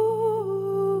am woman.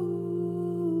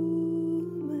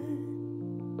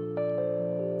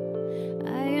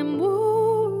 I am woman.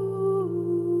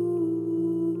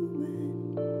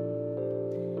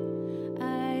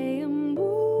 I am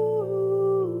woman.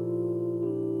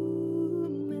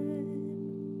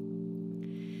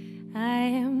 I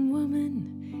am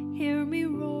woman. Hear me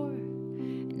roar.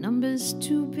 Numbers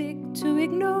too big to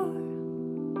ignore.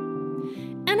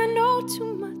 And I know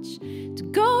too much to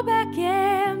go back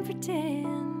and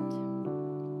pretend.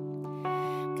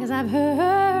 'Cause I've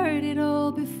heard it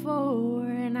all before,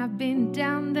 and I've been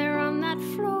down there on that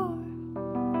floor.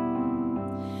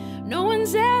 No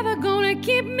one's ever gonna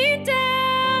keep me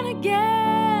down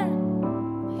again.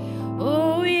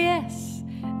 Oh yes,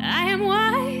 I am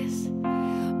wise,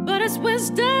 but it's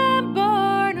wisdom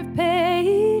born of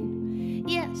pain.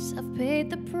 Yes, I've paid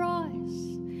the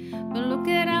price, but look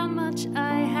at how much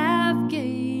I have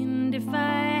gained. If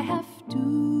I have to,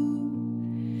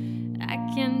 I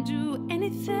can do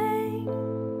anything.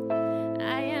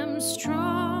 I am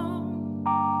strong.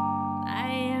 I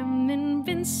am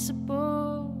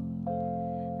invincible.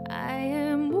 I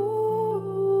am woman.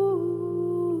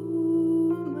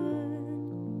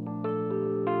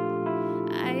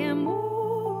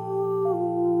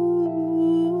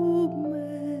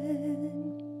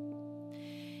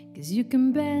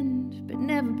 can bend but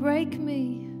never break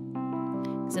me,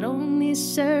 'cause it only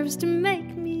serves to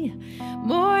make me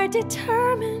more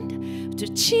determined to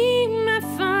achieve my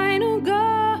final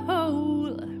goal.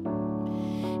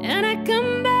 And I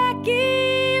come back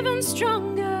even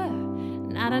stronger,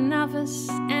 not a novice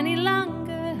any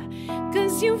longer,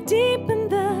 'cause you've deepened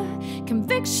the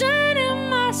conviction in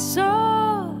my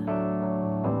soul.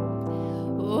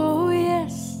 Oh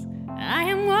yes, I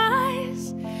am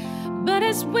wise, but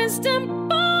it's wisdom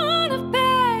born of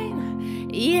pain.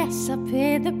 Yes, I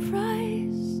paid the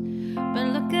price, but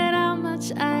look at how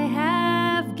much I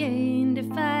have gained.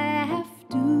 If I have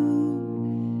to,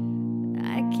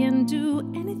 I can do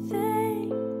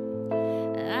anything.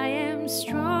 I am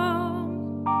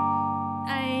strong,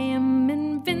 I am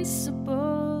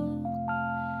invincible,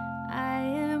 I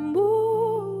am woman,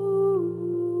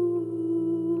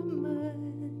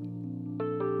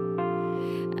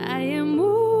 I am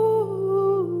woman,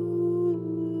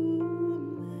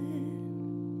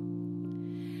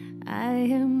 I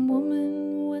am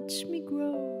woman, watch me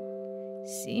grow,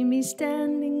 see me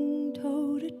standing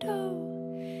toe to toe,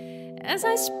 as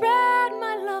I spread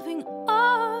my loving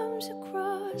arms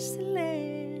across the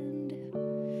land.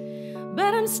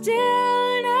 But I'm still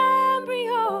an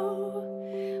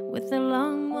embryo with a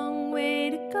long, long way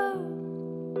to go,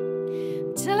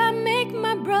 till I make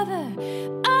my brother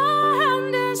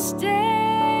understand.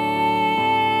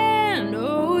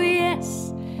 Oh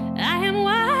yes, I am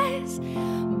wise,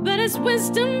 but it's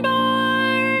wisdom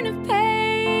born of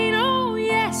pain. Oh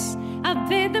yes, I've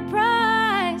paid the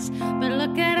price, but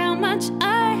look at how much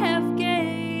I have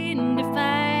gained. If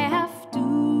I have to,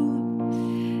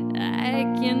 I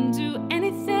can do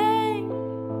anything,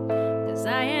 'cause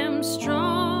I am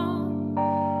strong,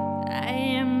 I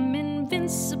am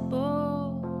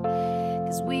invincible,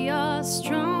 'cause we are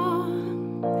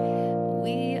strong,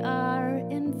 we are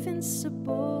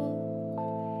invincible,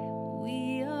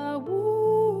 we are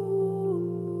women,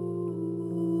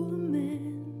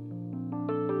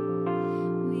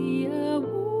 we are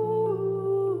woman,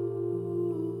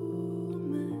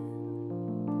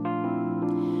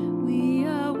 we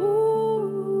are woman,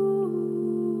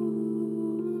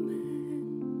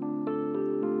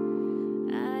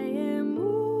 I am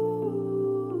woman.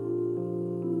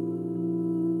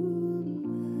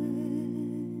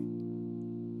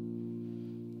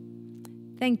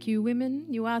 Thank you, women.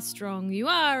 You are strong, you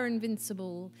are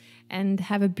invincible, and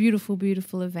have a beautiful,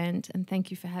 beautiful event. And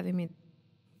thank you for having me.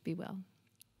 Be well.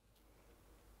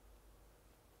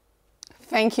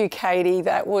 Thank you, Katie.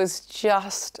 That was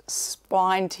just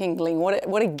spine-tingling.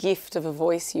 What a gift of a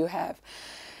voice you have.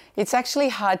 It's actually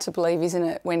hard to believe, isn't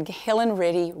it, when Helen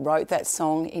Reddy wrote that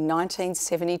song in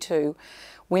 1972,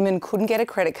 women couldn't get a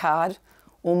credit card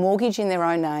or mortgage in their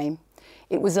own name.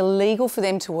 It was illegal for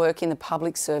them to work in the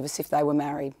public service if they were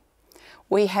married.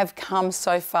 We have come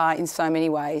so far in so many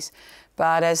ways,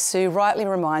 but as Sue rightly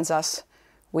reminds us,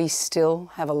 we still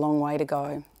have a long way to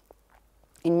go.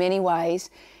 In many ways,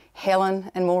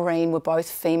 Helen and Maureen were both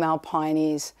female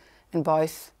pioneers and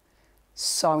both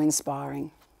so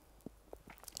inspiring.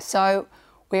 So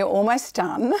we're almost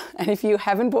done, and if you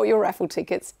haven't bought your raffle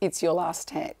tickets, it's your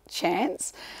last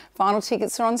chance. Final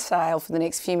tickets are on sale for the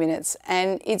next few minutes,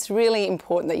 and it's really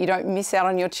important that you don't miss out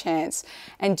on your chance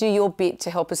and do your bit to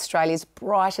help Australia's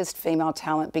brightest female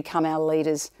talent become our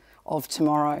leaders of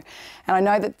tomorrow. And I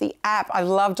know that the app, I've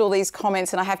loved all these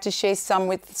comments, and I have to share some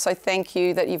with, so thank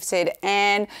you that you've said.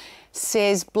 Anne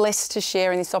says, blessed to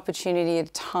share in this opportunity at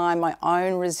a time my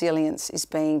own resilience is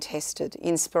being tested.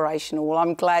 Inspirational. Well,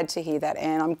 I'm glad to hear that,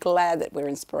 Anne. I'm glad that we're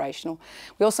inspirational.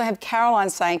 We also have Caroline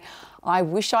saying, I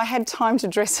wish I had time to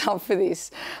dress up for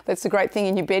this. That's the great thing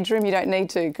in your bedroom, you don't need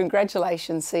to.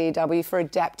 Congratulations, CEW, for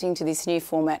adapting to this new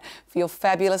format for your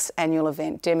fabulous annual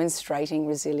event demonstrating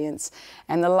resilience.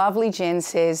 And the lovely Jen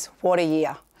says, what a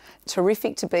year.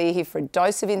 Terrific to be here for a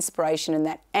dose of inspiration and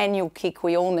that annual kick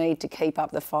we all need to keep up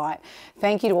the fight.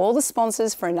 Thank you to all the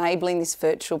sponsors for enabling this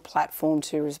virtual platform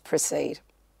to proceed.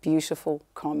 Beautiful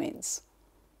comments.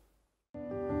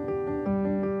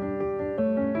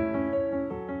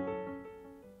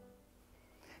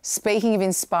 Speaking of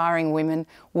inspiring women,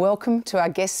 welcome to our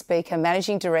guest speaker,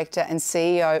 Managing Director and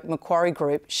CEO Macquarie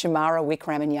Group, Shamara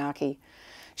Wickramaniyaki.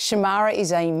 Shamara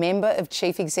is a member of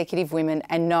Chief Executive Women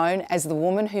and known as the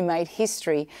woman who made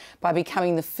history by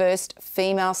becoming the first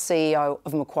female CEO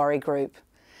of Macquarie Group.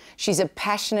 She's a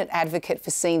passionate advocate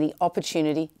for seeing the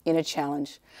opportunity in a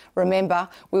challenge. Remember,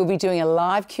 we'll be doing a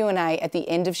live Q&A at the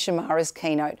end of Shamara's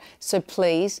keynote, so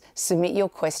please submit your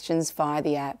questions via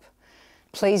the app.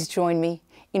 Please join me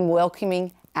in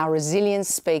welcoming our resilience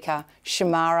speaker,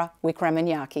 Shamara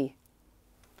Wickramaniyaki.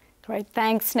 Great,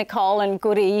 thanks Nicole, and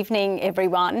good evening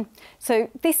everyone.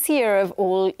 So this year of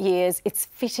all years, it's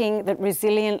fitting that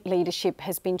resilient leadership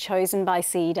has been chosen by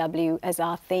CEW as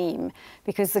our theme,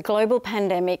 because the global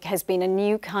pandemic has been a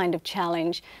new kind of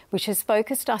challenge which has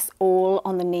focused us all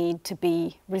on the need to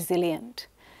be resilient.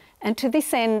 And to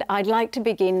this end, I'd like to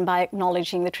begin by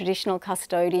acknowledging the traditional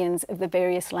custodians of the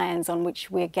various lands on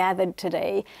which we're gathered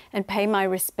today and pay my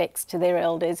respects to their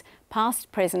elders,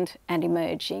 past, present and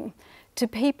emerging, to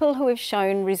people who have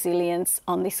shown resilience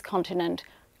on this continent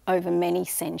over many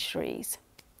centuries.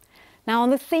 Now,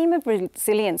 on the theme of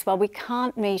resilience, while we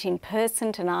can't meet in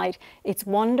person tonight, it's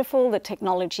wonderful that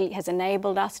technology has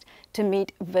enabled us to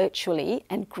meet virtually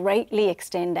and greatly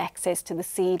extend access to the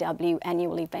CEW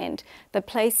annual event that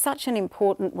plays such an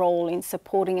important role in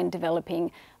supporting and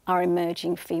developing our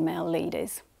emerging female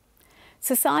leaders.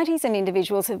 Societies and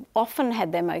individuals have often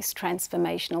had their most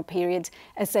transformational periods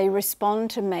as they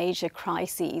respond to major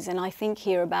crises, and I think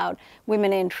here about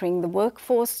women entering the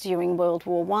workforce during World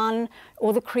War I,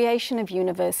 or the creation of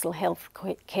universal health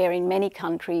care in many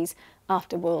countries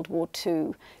after World War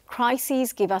II.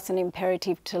 Crises give us an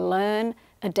imperative to learn,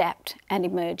 adapt and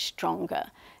emerge stronger.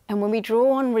 And when we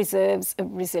draw on reserves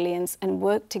of resilience and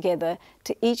work together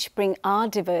to each bring our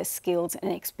diverse skills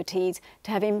and expertise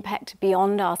to have impact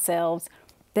beyond ourselves,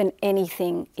 then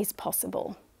anything is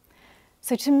possible.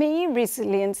 So to me,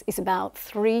 resilience is about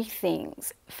three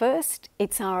things. First,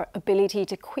 it's our ability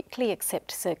to quickly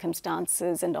accept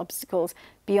circumstances and obstacles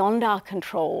beyond our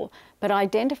control, but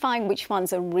identifying which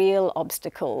ones are real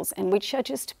obstacles and which are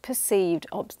just perceived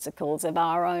obstacles of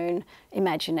our own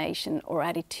imagination or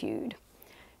attitude.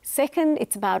 Second,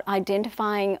 it's about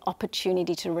identifying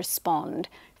opportunity to respond,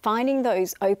 finding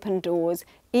those open doors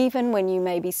even when you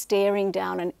may be staring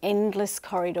down an endless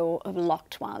corridor of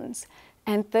locked ones.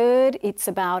 And third, it's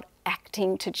about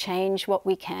acting to change what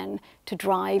we can to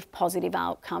drive positive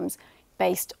outcomes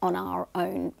based on our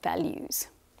own values.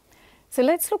 So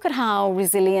let's look at how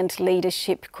resilient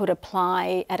leadership could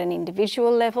apply at an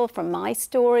individual level from my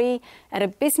story, at a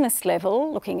business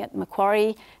level, looking at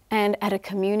Macquarie, and at a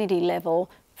community level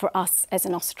for us as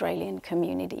an Australian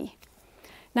community.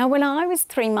 Now, when I was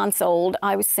 3 months old,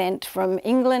 I was sent from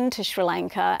England to Sri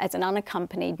Lanka as an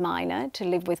unaccompanied minor to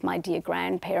live with my dear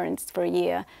grandparents for a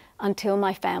year until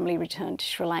my family returned to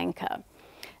Sri Lanka.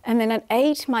 And then at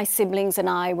 8, my siblings and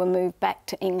I were moved back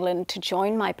to England to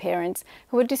join my parents,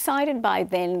 who had decided by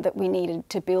then that we needed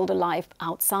to build a life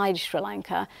outside Sri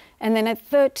Lanka. And then at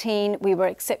 13, we were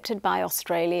accepted by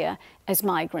Australia as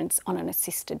migrants on an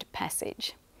assisted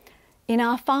passage. In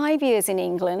our 5 years in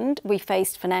England, we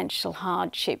faced financial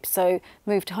hardship, so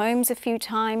moved homes a few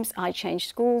times, I changed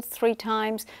schools 3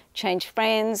 times, changed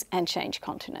friends and changed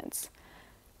continents.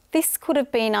 This could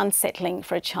have been unsettling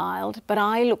for a child, but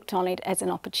I looked on it as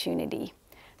an opportunity.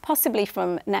 Possibly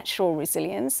from natural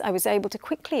resilience, I was able to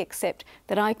quickly accept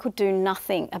that I could do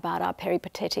nothing about our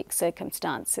peripatetic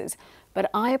circumstances, but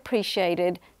I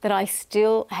appreciated that I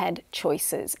still had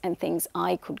choices and things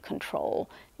I could control,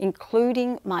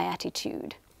 including my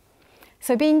attitude.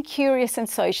 So being curious and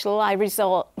social, I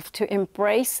resolved to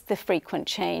embrace the frequent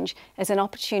change as an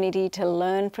opportunity to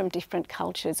learn from different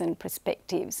cultures and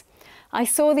perspectives. I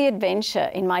saw the adventure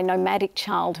in my nomadic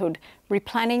childhood,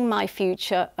 replanning my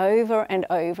future over and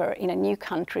over in a new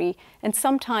country and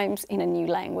sometimes in a new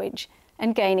language,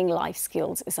 and gaining life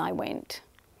skills as I went.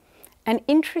 And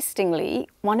interestingly,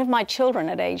 one of my children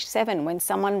at age 7, when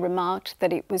someone remarked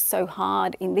that it was so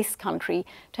hard in this country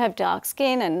to have dark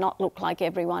skin and not look like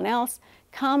everyone else,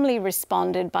 calmly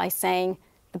responded by saying,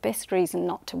 "The best reason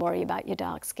not to worry about your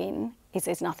dark skin is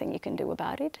there's nothing you can do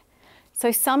about it."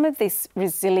 So some of this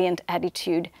resilient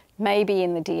attitude may be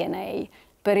in the DNA,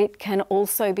 but it can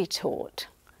also be taught.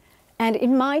 And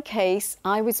in my case,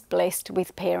 I was blessed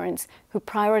with parents who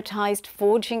prioritised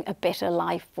forging a better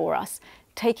life for us,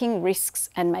 taking risks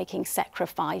and making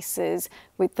sacrifices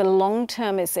with the long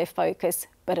term as their focus,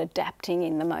 but adapting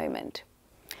in the moment.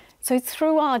 So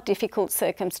through our difficult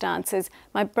circumstances,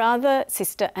 my brother,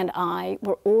 sister and I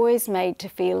were always made to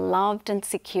feel loved and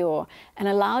secure and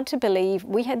allowed to believe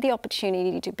we had the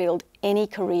opportunity to build any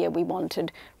career we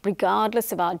wanted,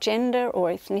 regardless of our gender or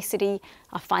ethnicity,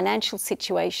 our financial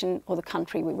situation or the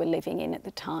country we were living in at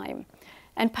the time.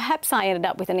 And perhaps I ended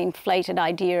up with an inflated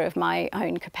idea of my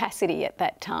own capacity at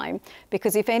that time,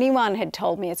 because if anyone had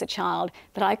told me as a child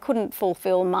that I couldn't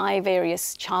fulfil my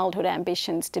various childhood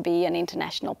ambitions to be an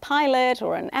international pilot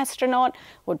or an astronaut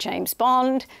or James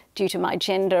Bond due to my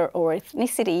gender or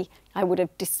ethnicity, I would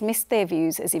have dismissed their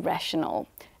views as irrational.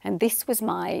 And this was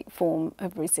my form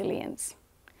of resilience.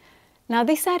 Now,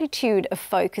 this attitude of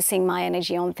focusing my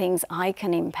energy on things I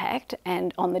can impact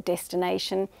and on the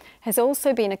destination has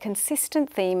also been a consistent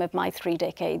theme of my 3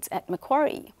 decades at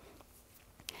Macquarie.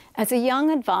 As a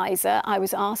young advisor, I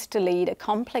was asked to lead a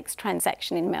complex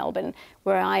transaction in Melbourne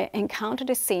where I encountered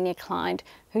a senior client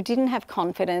who didn't have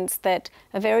confidence that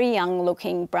a very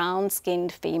young-looking,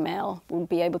 brown-skinned female would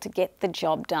be able to get the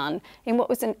job done in what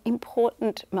was an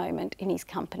important moment in his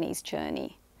company's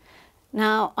journey.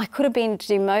 Now, I could have been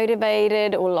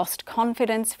demotivated or lost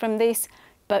confidence from this,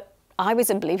 but I was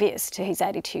oblivious to his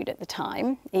attitude at the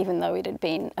time, even though it had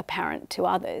been apparent to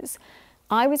others.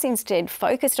 I was instead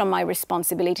focused on my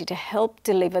responsibility to help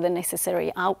deliver the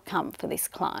necessary outcome for this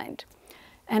client.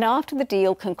 And after the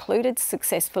deal concluded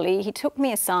successfully, he took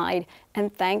me aside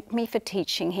and thanked me for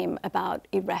teaching him about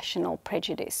irrational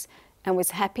prejudice and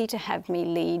was happy to have me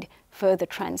lead further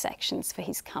transactions for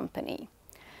his company.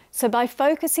 So by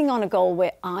focusing on a goal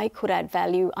where I could add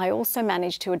value, I also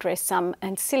managed to address some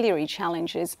ancillary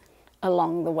challenges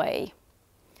along the way.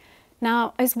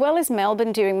 Now, as well as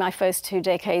Melbourne, during my first 2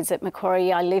 decades at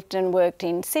Macquarie, I lived and worked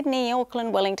in Sydney,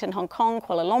 Auckland, Wellington, Hong Kong,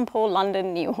 Kuala Lumpur,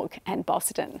 London, New York and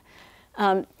Boston.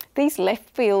 These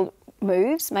left-field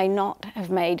moves may not have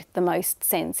made the most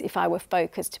sense if I were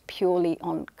focused purely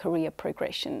on career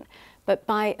progression. But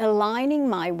by aligning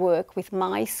my work with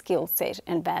my skill set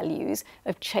and values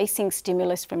of chasing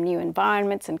stimulus from new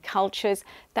environments and cultures,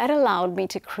 that allowed me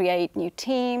to create new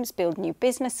teams, build new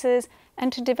businesses,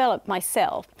 and to develop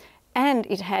myself. And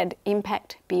it had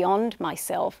impact beyond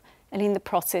myself, and in the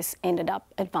process ended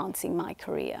up advancing my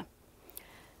career.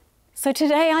 So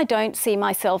today I don't see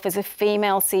myself as a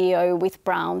female CEO with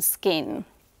brown skin.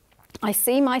 I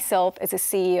see myself as a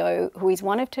CEO who is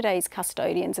one of today's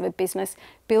custodians of a business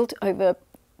built over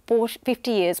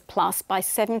 50 years plus by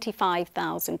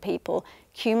 75,000 people,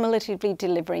 cumulatively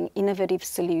delivering innovative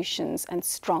solutions and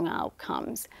strong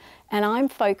outcomes. And I'm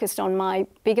focused on my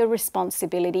bigger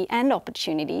responsibility and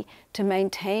opportunity to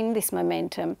maintain this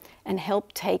momentum and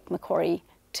help take Macquarie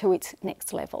to its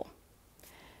next level.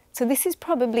 So this is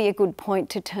probably a good point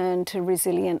to turn to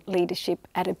resilient leadership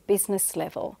at a business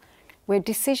level, where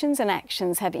decisions and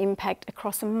actions have impact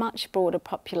across a much broader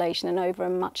population and over a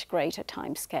much greater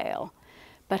timescale.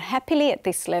 But happily at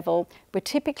this level, we're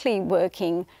typically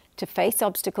working to face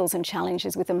obstacles and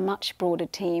challenges with a much broader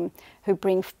team who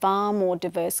bring far more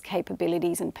diverse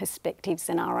capabilities and perspectives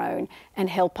than our own and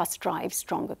help us drive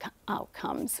stronger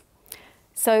outcomes.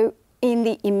 So in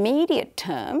the immediate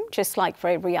term, just like for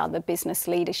every other business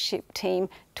leadership team,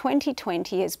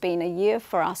 2020 has been a year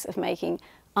for us of making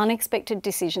unexpected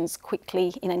decisions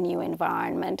quickly in a new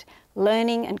environment,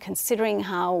 learning and considering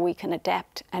how we can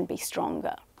adapt and be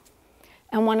stronger.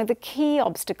 And one of the key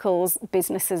obstacles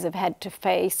businesses have had to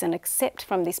face and accept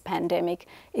from this pandemic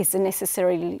is the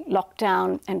necessary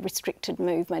lockdown and restricted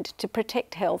movement to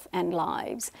protect health and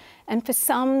lives. And for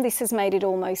some, this has made it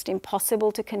almost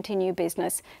impossible to continue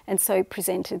business and so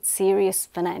presented serious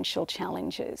financial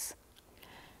challenges.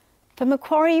 For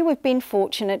Macquarie, we've been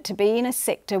fortunate to be in a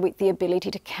sector with the ability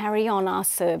to carry on our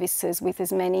services with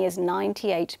as many as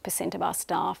 98% of our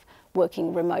staff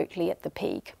working remotely at the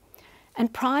peak.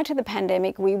 And prior to the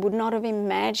pandemic, we would not have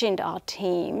imagined our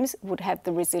teams would have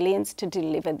the resilience to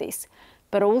deliver this,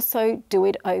 but also do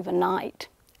it overnight.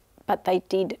 But they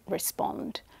did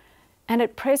respond. And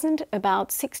at present, about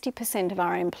 60% of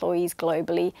our employees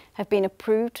globally have been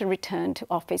approved to return to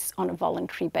office on a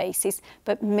voluntary basis,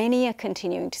 but many are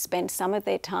continuing to spend some of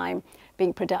their time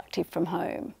being productive from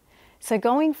home. So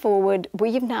going forward,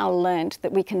 we've now learnt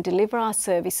that we can deliver our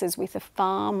services with a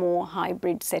far more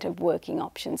hybrid set of working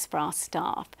options for our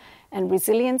staff. And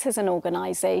resilience as an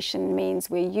organisation means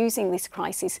we're using this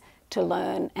crisis to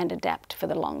learn and adapt for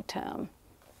the long term.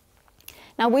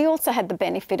 Now, we also had the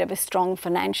benefit of a strong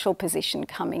financial position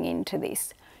coming into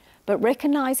this, but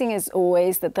recognising as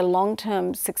always that the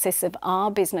long-term success of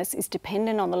our business is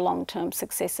dependent on the long-term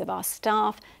success of our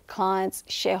staff, clients,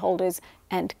 shareholders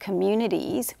and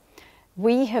communities,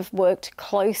 we have worked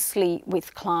closely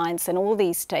with clients and all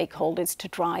these stakeholders to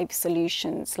drive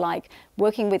solutions, like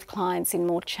working with clients in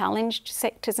more challenged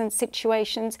sectors and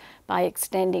situations by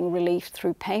extending relief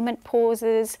through payment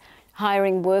pauses,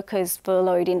 hiring workers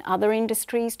furloughed in other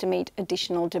industries to meet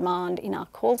additional demand in our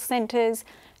call centres,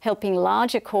 helping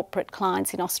larger corporate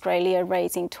clients in Australia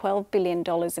raising $12 billion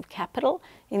of capital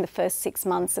in the first 6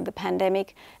 months of the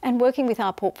pandemic, and working with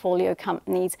our portfolio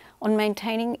companies on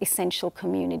maintaining essential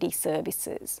community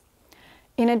services.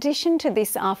 In addition to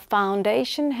this, our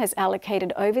foundation has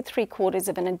allocated over 3/4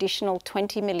 of an additional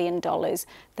 $20 million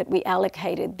that we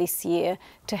allocated this year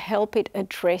to help it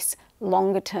address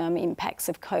longer-term impacts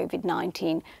of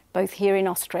COVID-19, both here in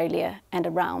Australia and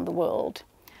around the world.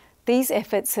 These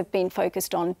efforts have been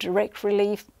focused on direct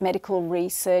relief, medical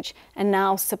research, and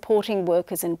now supporting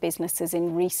workers and businesses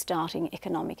in restarting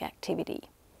economic activity.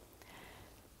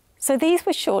 So these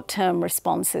were short-term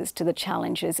responses to the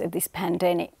challenges of this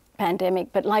pandemic,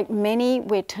 but like many,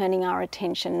 we're turning our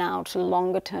attention now to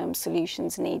longer-term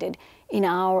solutions needed in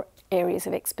our areas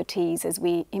of expertise as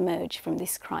we emerge from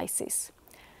this crisis.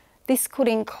 This could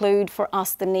include for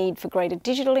us the need for greater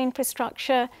digital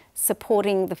infrastructure,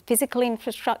 supporting the physical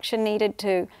infrastructure needed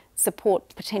to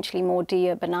support potentially more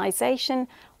deurbanisation,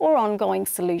 or ongoing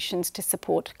solutions to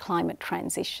support climate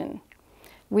transition.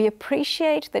 We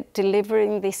appreciate that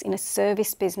delivering this in a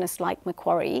service business like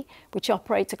Macquarie, which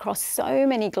operates across so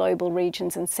many global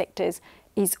regions and sectors,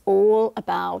 is all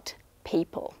about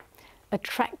people.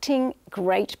 Attracting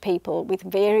great people with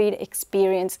varied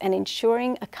experience and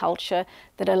ensuring a culture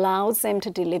that allows them to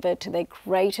deliver to their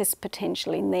greatest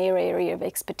potential in their area of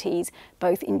expertise,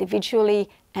 both individually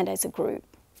and as a group.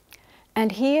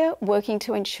 And here, working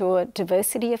to ensure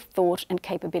diversity of thought and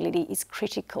capability is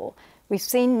critical. We've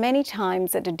seen many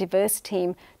times that a diverse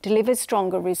team delivers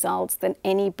stronger results than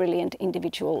any brilliant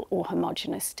individual or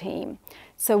homogenous team.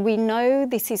 So we know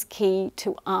this is key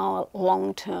to our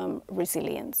long-term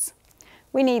resilience.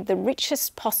 We need the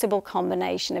richest possible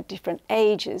combination of different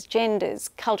ages, genders,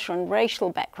 cultural and racial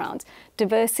backgrounds,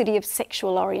 diversity of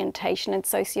sexual orientation and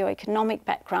socioeconomic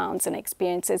backgrounds and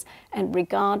experiences, and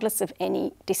regardless of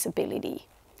any disability.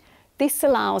 This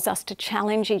allows us to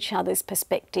challenge each other's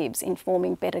perspectives in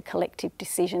forming better collective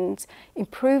decisions,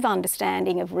 improve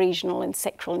understanding of regional and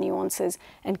sectoral nuances,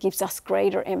 and gives us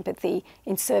greater empathy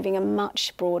in serving a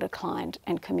much broader client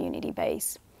and community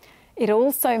base. It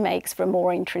also makes for a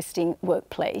more interesting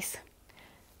workplace.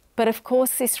 But of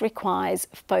course, this requires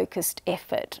focused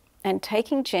effort, and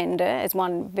taking gender as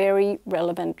one very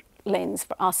relevant lens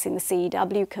for us in the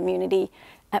CEW community,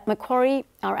 at Macquarie,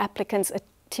 our applicants are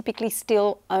typically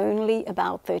still only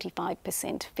about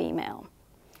 35% female.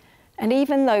 And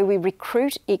even though we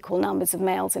recruit equal numbers of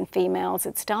males and females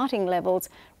at starting levels,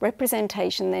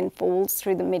 representation then falls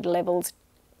through the mid-levels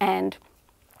and,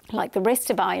 like the rest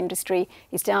of our industry,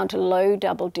 is down to low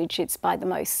double digits by the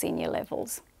most senior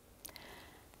levels.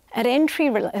 At entry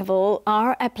level,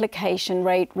 our application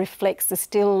rate reflects the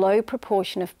still low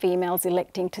proportion of females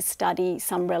electing to study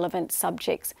some relevant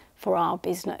subjects for our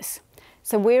business.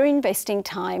 So we're investing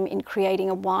time in creating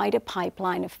a wider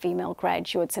pipeline of female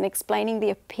graduates and explaining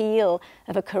the appeal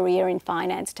of a career in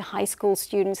finance to high school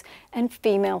students and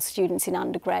female students in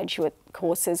undergraduate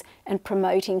courses and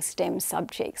promoting STEM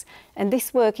subjects. And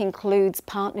this work includes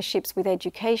partnerships with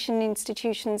education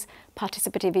institutions,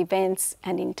 participative events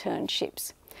and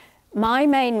internships. My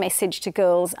main message to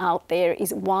girls out there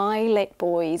is why let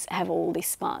boys have all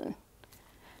this fun?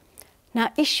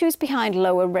 Now, issues behind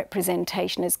lower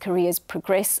representation as careers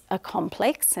progress are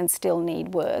complex and still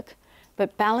need work,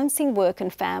 but balancing work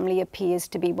and family appears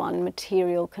to be one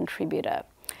material contributor.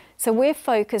 So we're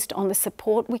focused on the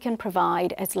support we can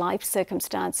provide as life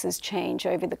circumstances change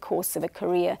over the course of a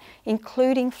career,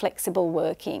 including flexible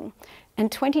working.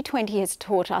 And 2020 has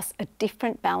taught us a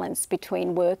different balance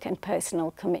between work and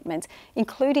personal commitments,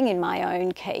 including in my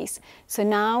own case. So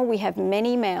now we have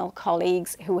many male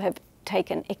colleagues who have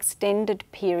taken extended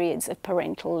periods of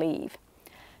parental leave.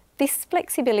 This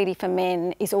flexibility for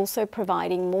men is also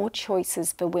providing more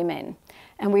choices for women.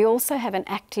 And we also have an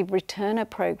active returner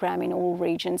program in all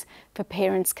regions for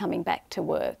parents coming back to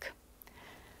work.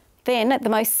 Then at the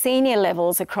most senior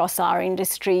levels across our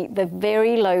industry, the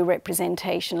very low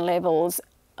representation levels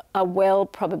are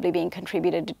probably being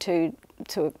contributed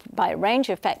to by a range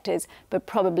of factors, but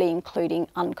probably including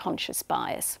unconscious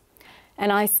bias.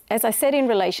 And as I said in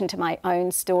relation to my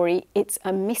own story, it's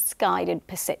a misguided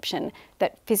perception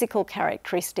that physical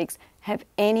characteristics have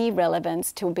any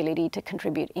relevance to ability to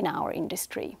contribute in our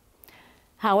industry.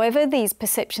 However, these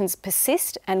perceptions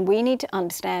persist and we need to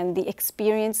understand the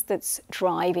experience that's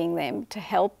driving them to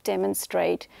help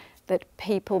demonstrate that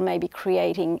people may be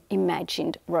creating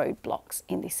imagined roadblocks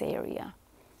in this area.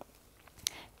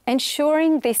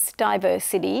 Ensuring this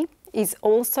diversity is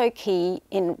also key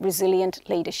in resilient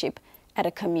leadership at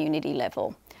a community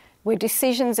level, where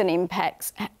decisions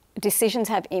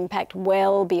have impact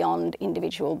well beyond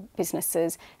individual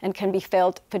businesses and can be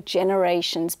felt for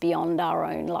generations beyond our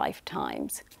own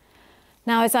lifetimes.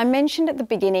 Now, as I mentioned at the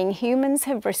beginning, humans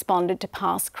have responded to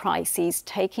past crises,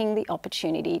 taking the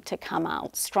opportunity to come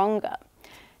out stronger.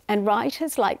 And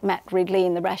writers like Matt Ridley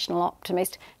in The Rational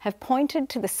Optimist have pointed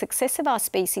to the success of our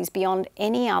species beyond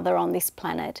any other on this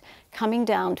planet, coming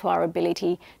down to our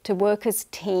ability to work as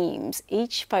teams,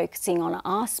 each focusing on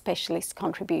our specialist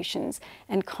contributions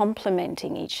and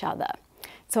complementing each other.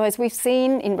 So as we've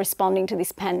seen in responding to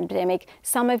this pandemic,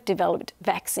 some have developed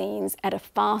vaccines at a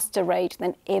faster rate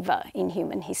than ever in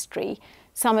human history.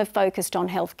 Some have focused on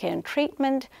healthcare and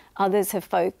treatment, others have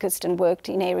focused and worked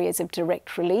in areas of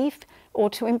direct relief, or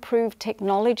to improve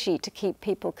technology to keep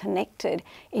people connected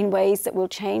in ways that will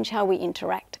change how we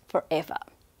interact forever.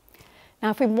 Now,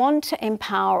 if we want to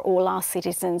empower all our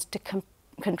citizens to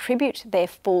contribute to their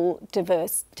full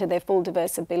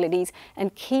diverse abilities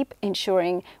and keep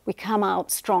ensuring we come out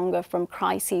stronger from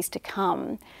crises to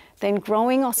come, then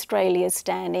growing Australia's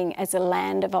standing as a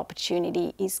land of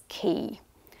opportunity is key.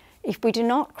 If we do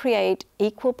not create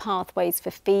equal pathways for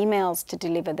females to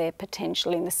deliver their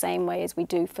potential in the same way as we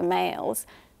do for males,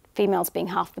 females being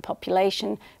half the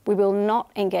population, we will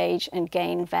not engage and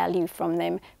gain value from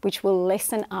them, which will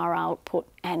lessen our output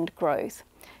and growth.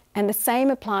 And the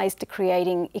same applies to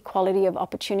creating equality of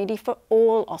opportunity for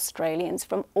all Australians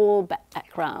from all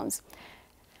backgrounds.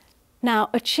 Now,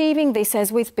 achieving this,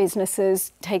 as with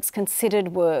businesses, takes considered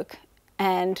work,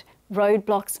 and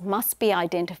roadblocks must be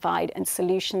identified and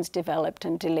solutions developed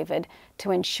and delivered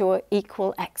to ensure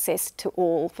equal access to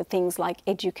all for things like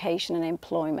education and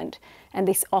employment, and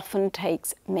this often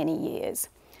takes many years.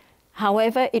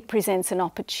 However, it presents an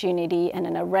opportunity and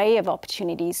an array of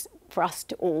opportunities for us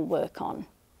to all work on.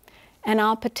 And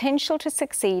our potential to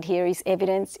succeed here is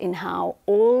evidenced in how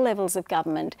all levels of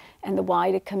government and the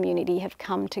wider community have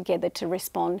come together to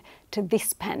respond to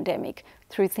this pandemic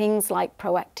through things like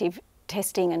proactive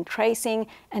testing and tracing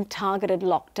and targeted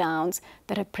lockdowns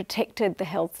that have protected the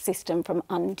health system from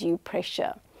undue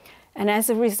pressure. And as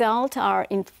a result, our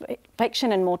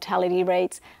infection and mortality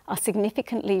rates are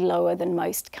significantly lower than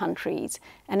most countries.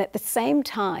 And at the same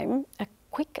time, a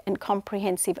quick and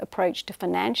comprehensive approach to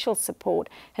financial support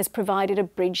has provided a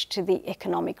bridge to the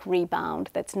economic rebound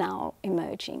that's now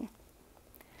emerging.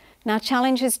 Now,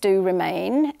 challenges do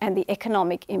remain, and the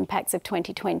economic impacts of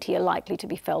 2020 are likely to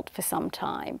be felt for some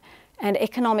time. And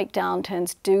economic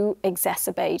downturns do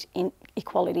exacerbate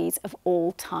inequalities of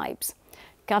all types.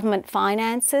 Government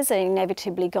finances are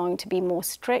inevitably going to be more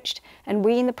stretched, and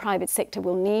we in the private sector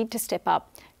will need to step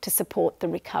up to support the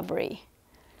recovery.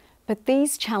 But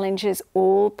these challenges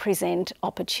all present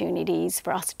opportunities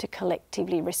for us to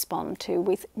collectively respond to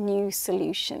with new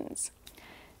solutions.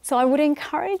 So I would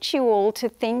encourage you all to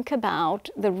think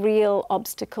about the real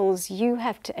obstacles you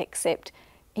have to accept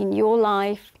in your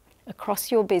life,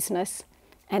 across your business,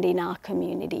 and in our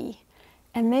community.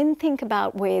 And then think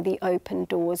about where the open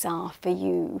doors are for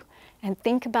you, and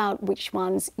think about which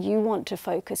ones you want to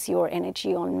focus your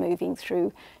energy on moving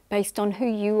through based on who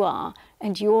you are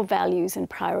and your values and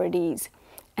priorities,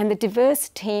 and the diverse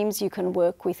teams you can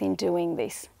work with in doing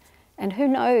this. And who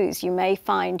knows, you may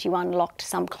find you unlocked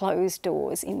some closed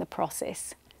doors in the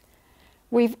process.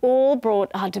 We've all brought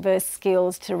our diverse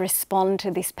skills to respond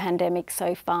to this pandemic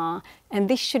so far, and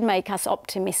this should make us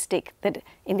optimistic that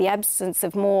in the absence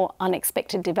of more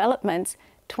unexpected developments,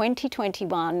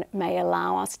 2021 may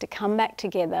allow us to come back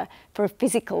together for a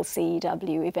physical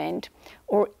CEW event,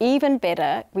 or even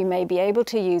better, we may be able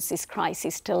to use this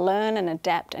crisis to learn and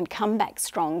adapt and come back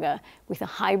stronger with a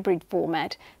hybrid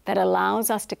format that allows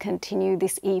us to continue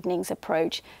this evening's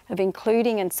approach of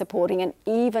including and supporting an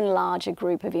even larger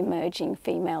group of emerging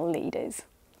female leaders.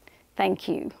 Thank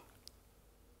you.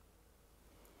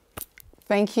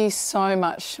 Thank you so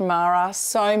much, Shamara.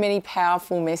 So many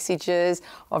powerful messages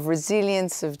of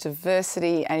resilience, of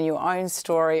diversity, and your own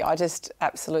story. I just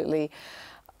absolutely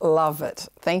love it.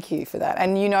 Thank you for that.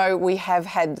 And you know, we have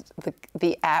had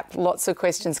the app, lots of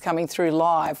questions coming through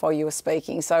live while you were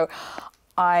speaking. So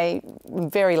I'm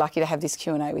very lucky to have this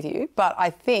Q&A with you. But I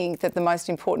think that the most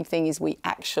important thing is we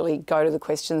actually go to the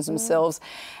questions themselves.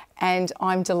 And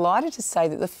I'm delighted to say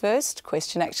that the first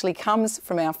question actually comes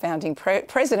from our founding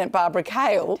president, Barbara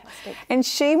Cale. Fantastic. And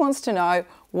she wants to know,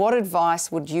 what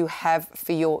advice would you have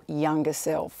for your younger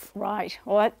self? Right.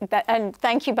 Well, and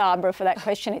thank you, Barbara, for that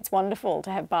question. It's wonderful to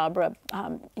have Barbara,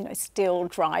 still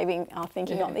driving our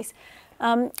thinking on this.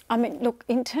 I mean, look,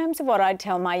 in terms of what I'd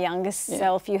tell my younger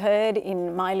self, you heard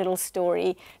in my little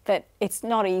story that it's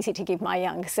not easy to give my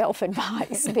younger self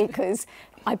advice because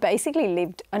I basically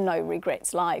lived a no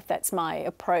regrets life. That's my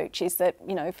approach, is that,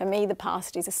 you know, for me, the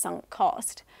past is a sunk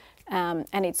cost.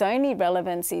 And its only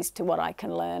relevance is to what I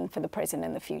can learn for the present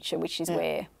and the future, which is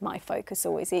where my focus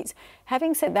always is.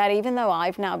 Having said that, even though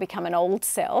I've now become an old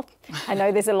self, I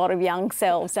know there's a lot of young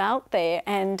selves out there.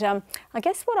 And I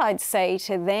guess what I'd say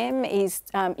to them is,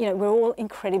 you know, we're all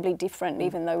incredibly different,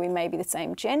 even though we may be the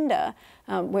same gender.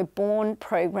 We're born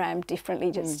programmed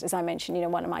differently, just as I mentioned, you know,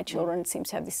 one of my children seems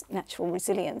to have this natural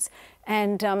resilience.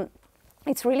 And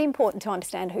it's really important to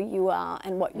understand who you are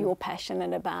and what you're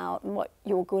passionate about and what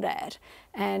you're good at.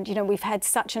 And, you know, we've had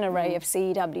such an array of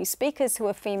CEW speakers who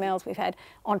are females. We've had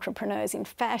entrepreneurs in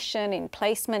fashion, in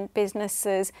placement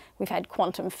businesses. We've had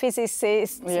quantum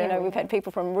physicists. You know, we've had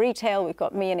people from retail. We've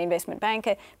got me, an investment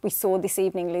banker. We saw this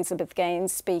evening Elizabeth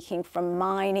Gaines speaking from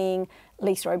mining.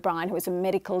 Lisa O'Brien, who is a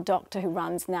medical doctor who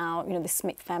runs now, you know, the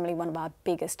Smith family, one of our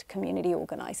biggest community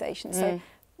organisations. So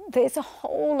there's a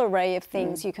whole array of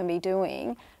things you can be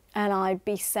doing, and I'd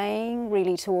be saying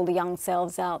really to all the young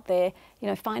selves out there, you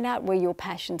know, find out where your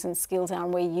passions and skills are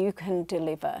and where you can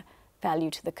deliver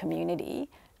value to the community,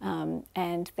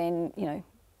 and then, you know,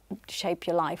 shape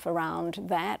your life around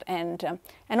that. And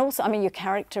also, I mean, your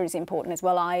character is important as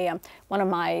well. One of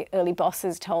my early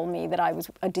bosses told me that I was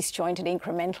a disjointed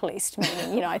incrementalist,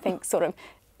 meaning, you know, I think sort of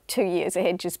 2 years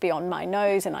ahead just beyond my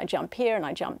nose, and I jump here and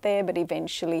I jump there, but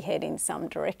eventually head in some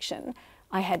direction.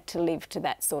 I had to live to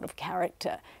that sort of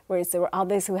character, whereas there were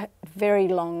others who had very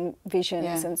long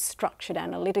visions and structured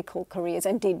analytical careers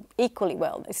and did equally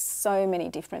well. There's so many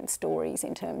different stories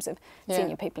in terms of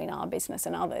senior people in our business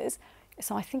and others.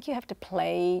 So I think you have to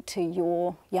play to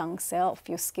your young self,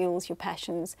 your skills, your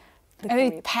passions.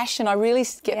 And passion, I really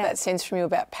get that sense from you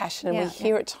about passion, and we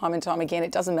hear it time and time again.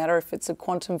 It doesn't matter if it's a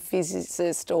quantum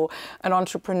physicist or an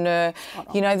entrepreneur.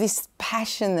 You know, this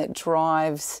passion that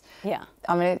drives.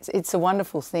 I mean, it's a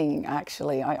wonderful thing,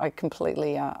 actually. I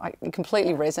completely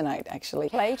resonate, actually.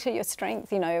 Play to your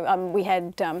strength. You know, we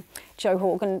had Jo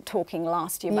Horgan talking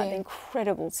last year about the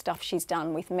incredible stuff she's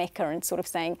done with Mecca and sort of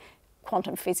saying,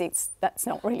 quantum physics, that's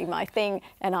not really my thing.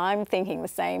 And I'm thinking the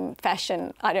same.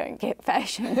 Fashion, I don't get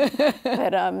fashion.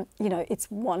 But, you know, it's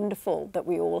wonderful that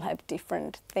we all have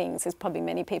different things. There's probably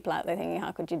many people out there thinking,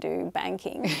 how could you do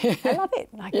banking? I love it.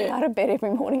 I get out of bed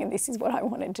every morning and this is what I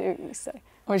want to do. So,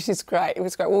 which is great. It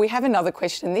was great. Well, we have another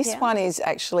question. This one is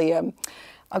actually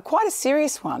quite a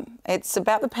serious one. It's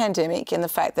about the pandemic and the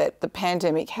fact that the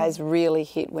pandemic has really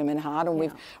hit women hard, and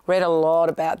we've read a lot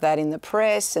about that in the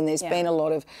press, and there's been a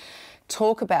lot of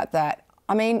talk about that.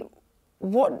 I mean,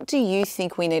 what do you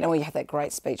think we need? Oh, you had that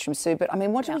great speech from Sue, but I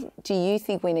mean, what do you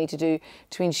think we need to do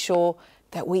to ensure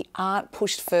that we aren't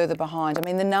pushed further behind? I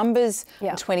mean, the numbers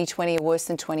in 2020 are worse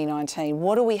than 2019.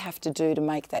 What do we have to do to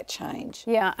make that change?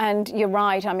 Yeah, and you're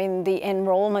right. I mean, the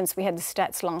enrolments, we had the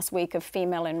stats last week of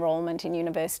female enrolment in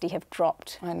university have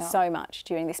dropped so much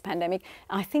during this pandemic.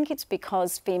 I think it's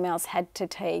because females had to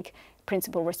take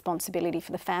principal responsibility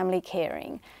for the family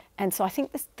caring. And so I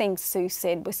think the thing Sue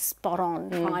said was spot on,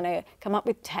 trying to come up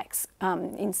with tax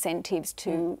incentives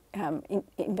to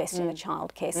invest in the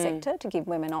childcare sector to give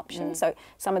women options. So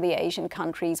some of the Asian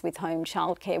countries with home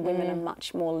childcare, women are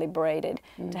much more liberated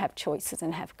to have choices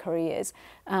and have careers.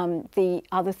 The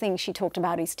other thing she talked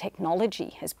about is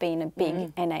technology has been a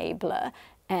big enabler.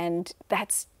 And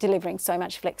that's delivering so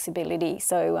much flexibility.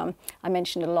 So I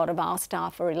mentioned a lot of our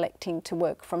staff are electing to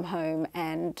work from home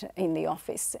and in the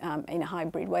office in a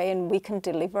hybrid way, and we can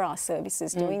deliver our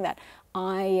services doing that.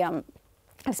 I've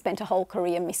spent a whole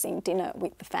career missing dinner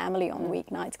with the family on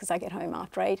weeknights because I get home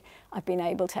after 8. I've been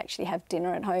able to actually have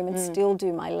dinner at home and still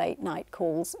do my late night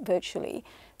calls virtually.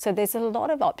 So there's a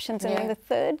lot of options. And then the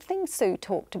third thing Sue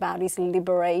talked about is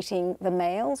liberating the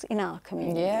males in our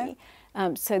community.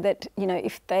 So that, you know,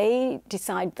 if they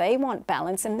decide they want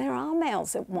balance, and there are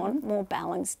males that want more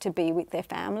balance to be with their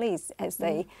families as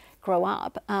they grow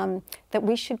up, that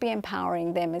we should be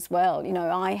empowering them as well. You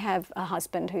know, I have a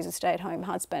husband who's a stay-at-home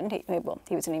husband.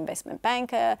 He was an investment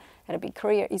banker, had a big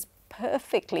career. He's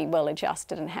perfectly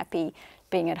well-adjusted and happy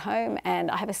being at home. And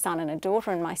I have a son and a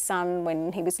daughter, and my son,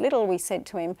 when he was little, we said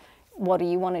to him, what do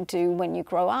you want to do when you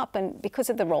grow up? And because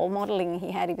of the role modelling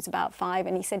he had, he was about 5,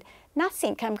 and he said,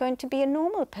 nothing, I'm going to be a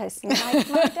normal person like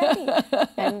my daddy.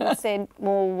 And I said,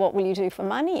 well, what will you do for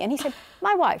money? And he said,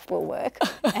 my wife will work.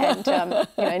 And,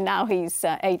 you know, now he's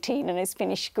 18 and has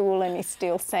finished school and he's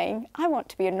still saying, I want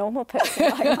to be a normal person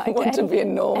like my daddy. I want to be a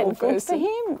normal person.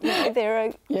 Good for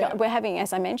him. You know, we're having,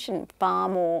 as I mentioned, far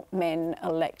more men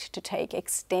elect to take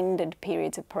extended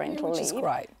periods of parental leave. Which is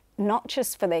great. Not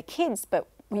just for their kids, but,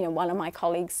 you know, one of my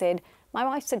colleagues said, my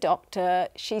wife's a doctor,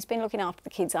 she's been looking after the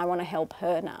kids, I want to help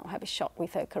her now have a shot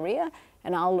with her career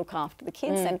and I'll look after the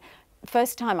kids. And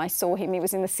first time I saw him, he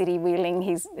was in the city wheeling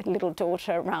his little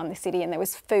daughter around the city, and there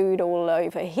was food all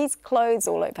over his clothes,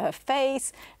 all over her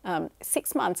face.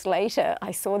 6 months later,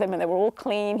 I saw them and they were all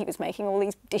clean. He was making all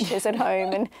these dishes at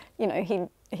home, and you know,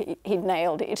 he'd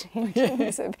nailed it in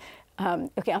terms of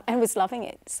looking up, and was loving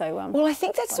it. So well, I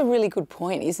think that's a really good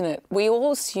point, isn't it? We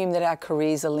all assume that our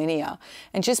careers are linear,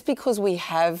 and just because we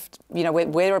have, you know,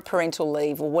 we're a parental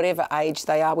leave or whatever age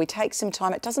they are, we take some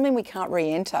time. It doesn't mean we can't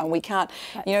re-enter, and we can't.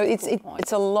 That's you know,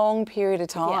 it's a long period of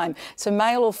time. Yeah. So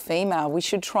male or female, we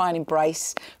should try and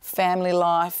embrace family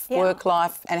life, work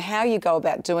life, and how you go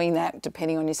about doing that,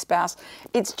 depending on your spouse.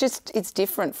 It's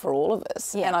different for all of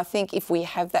us. Yeah. And I think if we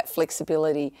have that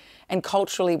flexibility, and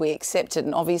culturally we accept it,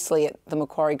 and obviously at the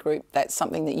Macquarie Group, that's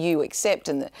something that you accept,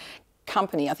 and the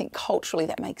company, I think culturally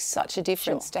that makes such a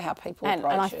difference to how people approach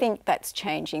it. And I think that's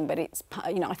changing, but it's,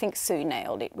 you know, I think Sue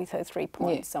nailed it with her 3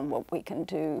 points on what we can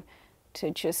do to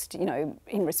just, you know,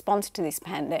 in response to this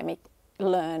pandemic,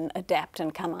 learn, adapt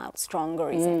and come out stronger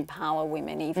is empower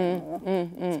women even more,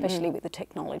 especially with the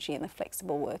technology and the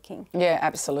flexible working. Yeah,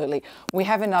 absolutely. We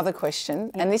have another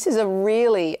question, and this is a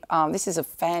really, this is a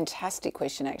fantastic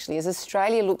question actually. As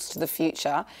Australia looks to the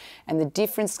future and the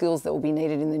different skills that will be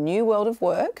needed in the new world of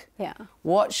work,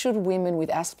 what should women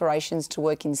with aspirations to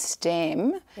work in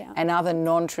STEM and other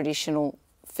non-traditional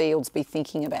fields be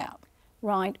thinking about?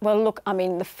 Right. Well, look, I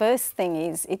mean, the first thing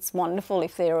is it's wonderful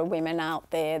if there are women out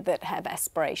there that have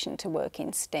aspiration to work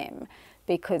in STEM,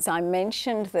 because I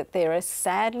mentioned that there are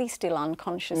sadly still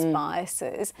unconscious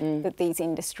biases that these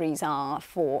industries are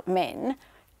for men.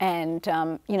 And,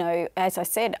 you know, as I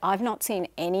said, I've not seen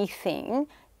anything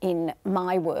in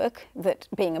my work that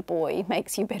being a boy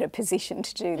makes you better positioned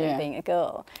to do than being a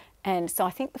girl. And so I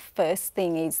think the first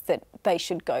thing is that they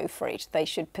should go for it. They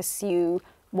should pursue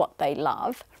what they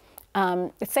love.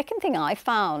 The second thing I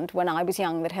found when I was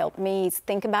young that helped me is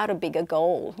think about a bigger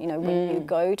goal. You know, when you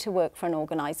go to work for an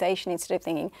organisation, instead of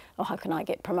thinking, oh, how can I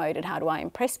get promoted? How do I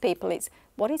impress people? It's,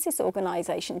 what is this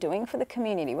organisation doing for the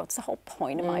community? What's the whole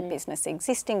point of my business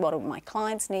existing? What do my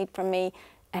clients need from me?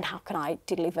 And how can I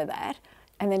deliver that?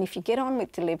 And then if you get on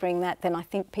with delivering that, then I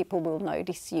think people will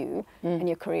notice you and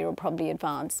your career will probably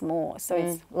advance more. So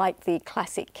it's like the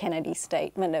classic Kennedy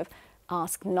statement of,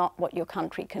 ask not what your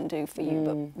country can do for you,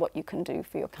 but what you can do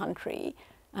for your country.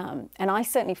 And I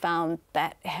certainly found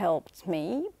that helped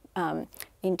me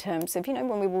in terms of, you know,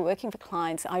 when we were working for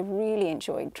clients, I really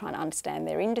enjoyed trying to understand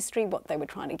their industry, what they were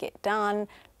trying to get done,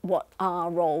 what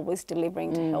our role was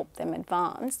delivering to help them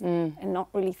advance, and not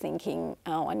really thinking,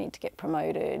 oh, I need to get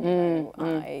promoted, you know,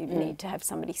 I need to have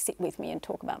somebody sit with me and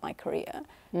talk about my career.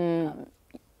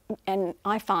 And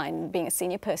I find being a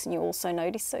senior person, you also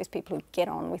notice those people who get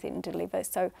on with it and deliver.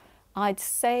 So I'd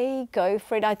say go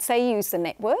for it. I'd say use the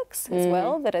networks as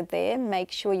well that are there.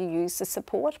 Make sure you use the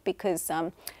support because,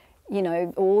 you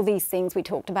know, all these things we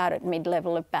talked about at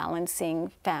mid-level of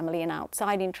balancing family and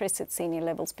outside interests, at senior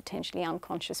levels, potentially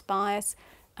unconscious bias.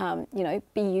 You know,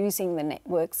 be using the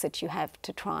networks that you have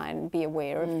to try and be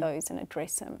aware of those and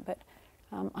address them. But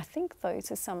I think those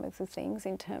are some of the things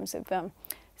in terms of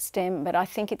STEM, but I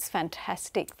think it's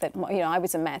fantastic that, you know, I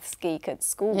was a maths geek at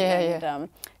school and,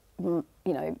 you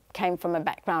know, came from a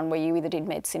background where you either did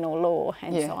medicine or law,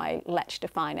 and so I latched a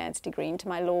finance degree into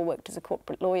my law, worked as a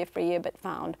corporate lawyer for a year, but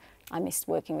found I missed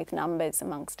working with numbers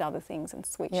amongst other things and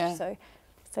switched.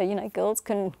 So you know, girls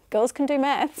can do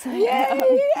maths.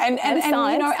 And science,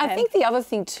 you know, I think the other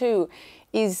thing too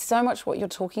is so much what you're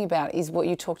talking about is what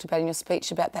you talked about in your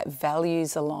speech about that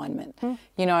values alignment.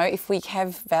 You know, if we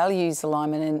have values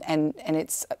alignment and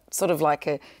it's sort of like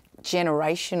a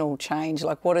generational change,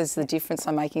 like what is the difference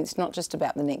I'm making? It's not just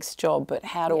about the next job, but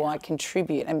how do I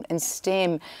contribute? And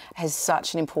STEM has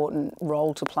such an important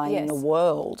role to play in the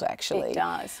world, actually. It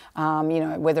does. You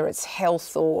know, whether it's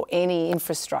health or any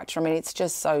infrastructure, I mean, it's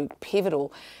just so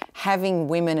pivotal. Having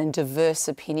women and diverse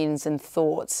opinions and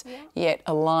thoughts, yet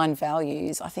aligned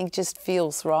values, I think just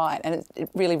feels right. And it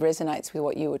really resonates with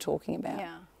what you were talking about.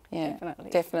 Yeah,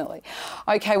 definitely.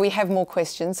 Okay, we have more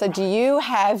questions. So do you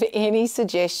have any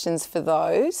suggestions for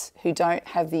those who don't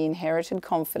have the inherited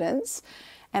confidence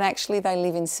and actually they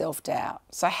live in self-doubt?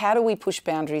 So how do we push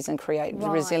boundaries and create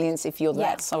resilience if you're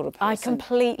that sort of person? I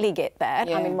completely get that.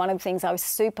 I mean, one of the things I was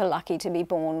super lucky to be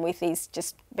born with is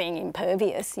just being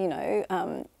impervious, you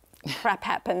know. Crap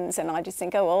happens and I just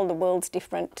think, oh, well, the world's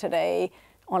different today,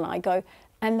 on I go.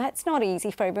 And that's not easy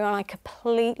for everyone. I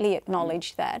completely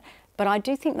acknowledge that. But I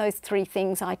do think those three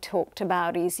things I talked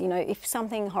about is, you know, if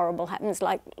something horrible happens,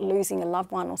 like losing a loved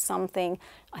one or something,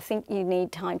 I think you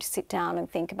need time to sit down and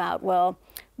think about, well,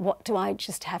 what do I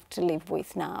just have to live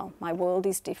with now? My world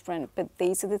is different, but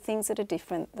these are the things that are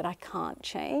different that I can't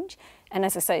change. And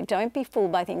as I say, don't be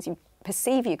fooled by things you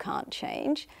perceive you can't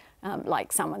change,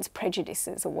 like someone's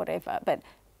prejudices or whatever, but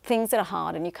things that are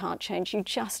hard and you can't change, you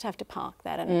just have to park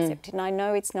that and accept it. And I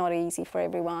know it's not easy for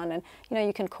everyone, and you know,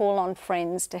 you can call on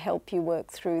friends to help you work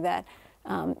through that.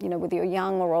 You know, whether you're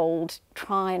young or old,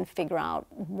 try and figure out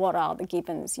what are the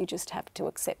givens you just have to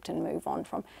accept and move on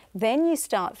from. Then you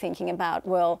start thinking about,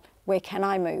 well, where can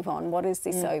I move on? What has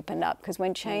this opened up? Because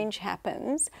when change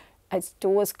happens, as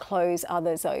doors close,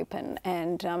 others open.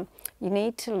 And you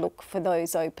need to look for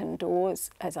those open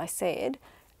doors, as I said.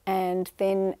 And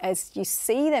then as you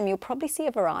see them, you'll probably see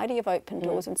a variety of open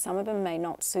doors, and some of them may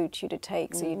not suit you to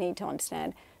take. So you need to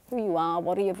understand who you are,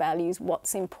 what are your values,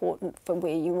 what's important for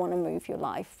where you want to move your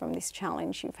life from this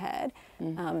challenge you've had,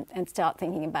 and start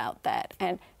thinking about that.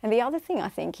 And the other thing I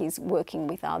think is working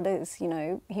with others. You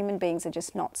know, human beings are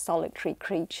just not solitary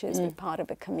creatures. We're part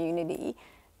of a community.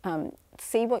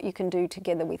 See what you can do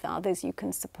together with others. You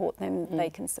can support them, they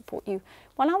can support you.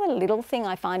 One other little thing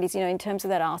I find is, you know, in terms of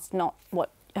that ask not what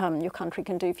your country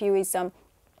can do for you, is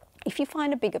if you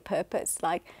find a bigger purpose,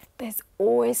 like there's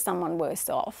always someone worse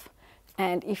off.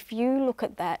 And if you look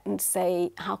at that and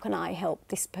say, how can I help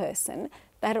this person?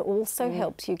 That also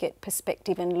helps you get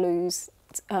perspective and lose,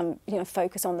 you know,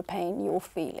 focus on the pain you're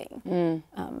feeling.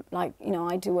 Like, you know,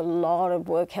 I do a lot of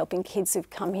work helping kids who've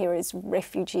come here as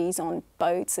refugees on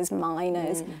boats, as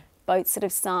minors, boats that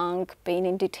have sunk, been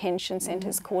in detention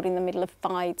centres, caught in the middle of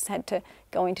fights, had to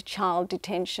go into child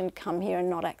detention, come here and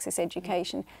not access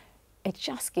education. It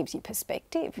just gives you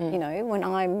perspective, you know, when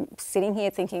I'm sitting here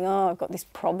thinking, oh, I've got this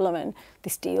problem and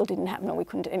this deal didn't happen or we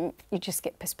couldn't, and you just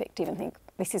get perspective and think,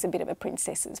 this is a bit of a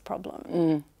princess's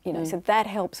problem, you know, so that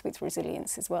helps with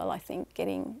resilience as well, I think,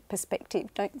 getting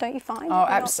perspective. Don't you find? Oh,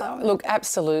 absolutely. Look,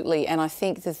 absolutely. And I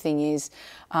think the thing is,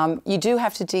 you do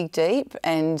have to dig deep,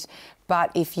 but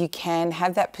if you can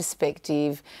have that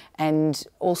perspective and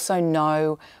also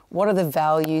know what are the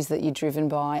values that you're driven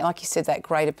by, like you said, that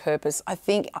greater purpose. I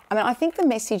think the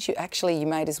message you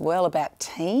made as well about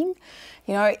team,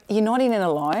 you know, you're not in it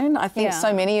alone. I think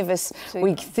so many of us,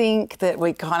 we think that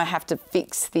we kind of have to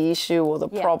fix the issue or the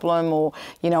problem, or,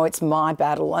 you know, it's my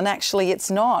battle. And actually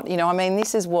it's not. You know, I mean,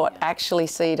 this is what actually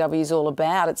CEW is all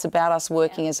about. It's about us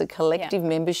working as a collective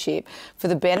membership for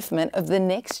the betterment of the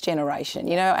next generation,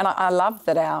 you know. And I love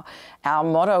that our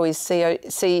motto is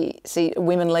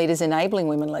women leaders enabling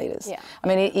women leaders. I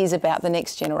mean, it is about the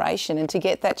next generation. And to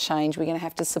get that change, we're going to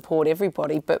have to support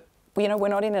everybody. But you know, we're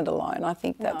not in it alone. I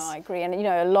think that's... No, I agree. And, you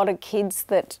know, a lot of kids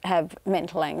that have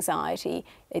mental anxiety,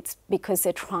 it's because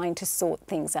they're trying to sort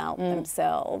things out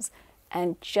themselves.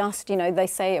 And just, you know, they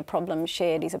say a problem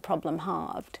shared is a problem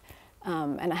halved,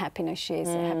 and a happiness shared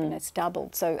is a happiness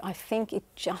doubled. So I think it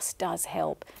just does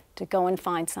help to go and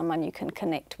find someone you can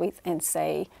connect with and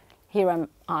say, here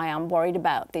I am worried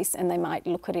about this. And they might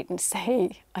look at it and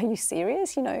say, are you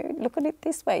serious? You know, look at it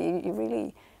this way. You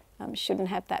really... shouldn't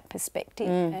have that perspective.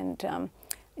 And,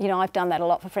 you know, I've done that a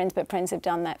lot for friends, but friends have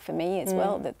done that for me as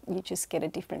well, that you just get a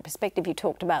different perspective. You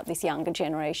talked about this younger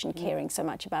generation caring so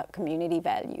much about community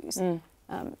values.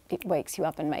 It wakes you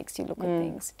up and makes you look at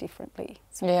things differently.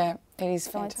 So, yeah, it is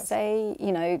fantastic. I'd say,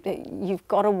 you know, you've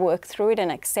got to work through it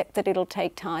and accept that it'll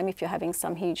take time if you're having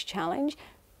some huge challenge.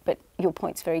 But your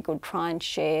point's very good. Try and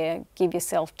share, give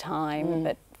yourself time,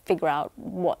 but figure out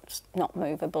what's not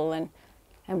movable and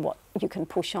what you can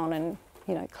push on and,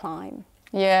 you know, climb.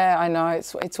 Yeah, I know,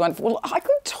 it's wonderful. Well, I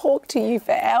could talk to you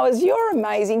for hours. You're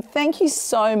amazing. Thank you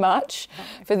so much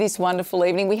for this wonderful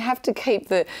evening. We have to keep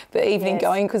the evening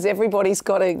going because everybody's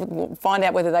got to find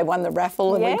out whether they won the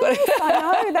raffle. And yes, I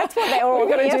know. That's what they're all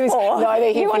here for. No,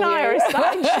 they're here you for and I are a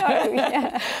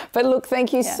sideshow. But look,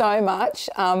 thank you so much.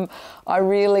 I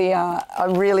really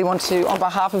want to, on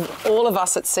behalf of all of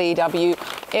us at CEW,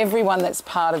 everyone that's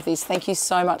part of this, thank you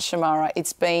so much, Shamara.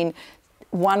 It's been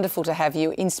wonderful to have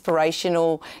you,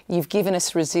 inspirational. You've given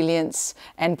us resilience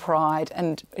and pride,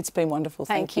 and it's been wonderful.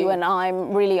 Thank you. And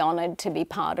I'm really honoured to be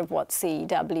part of what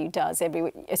CEW does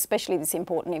especially this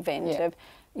important event of,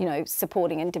 you know,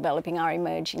 supporting and developing our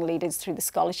emerging leaders through the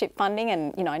scholarship funding.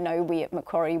 And, you know, I know we at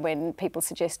Macquarie, when people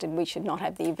suggested we should not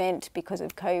have the event because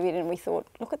of COVID, and we thought,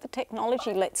 look at the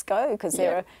technology, let's go, because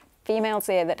there are females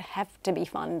there that have to be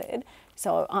funded.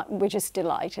 So we're just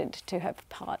delighted to have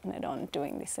partnered on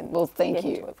doing this. And well, thank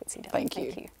you. To work with CEW. Thank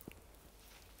you. Thank you.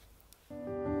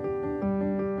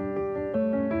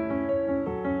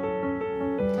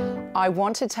 I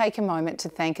want to take a moment to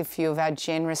thank a few of our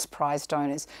generous prize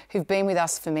donors who've been with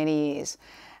us for many years.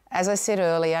 As I said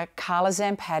earlier, Carla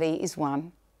Zampatti is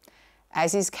one,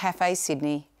 as is Cafe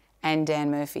Sydney and Dan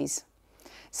Murphy's.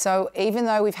 So even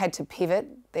though we've had to pivot,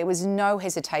 there was no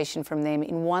hesitation from them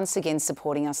in once again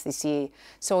supporting us this year.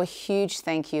 So a huge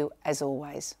thank you as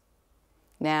always.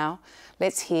 Now,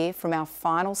 let's hear from our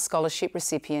final scholarship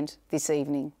recipient this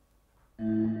evening.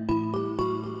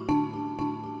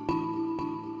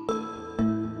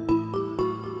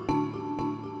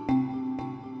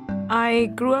 I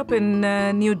grew up in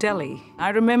New Delhi. I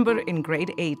remember in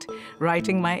grade 8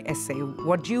 writing my essay,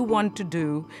 what do you want to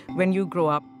do when you grow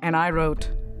up? And I wrote,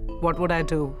 what would I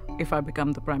do if I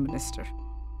become the Prime Minister?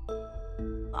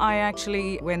 I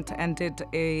actually went and did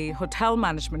a hotel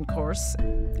management course.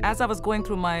 As I was going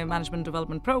through my management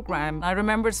development program, I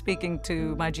remember speaking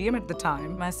to my GM at the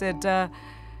time. I said,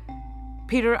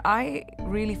 Peter, I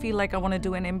really feel like I want to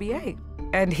do an MBA.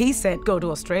 And he said, go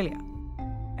to Australia.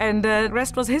 And the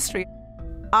rest was history.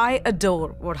 I adore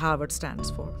what Harvard stands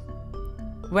for.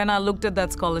 When I looked at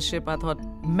that scholarship, I thought,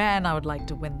 man, I would like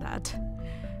to win that.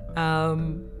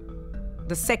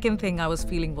 The second thing I was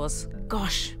feeling was,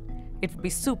 gosh, it would be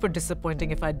super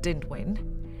disappointing if I didn't win.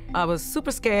 I was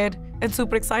super scared and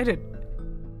super excited.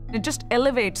 It just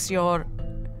elevates your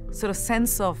sort of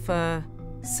sense of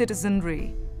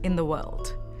citizenry in the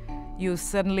world. You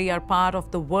suddenly are part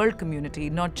of the world community,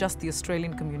 not just the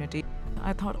Australian community.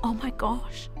 I thought, oh my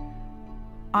gosh,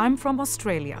 I'm from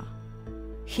Australia,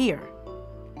 here.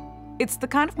 It's the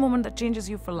kind of moment that changes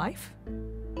you for life.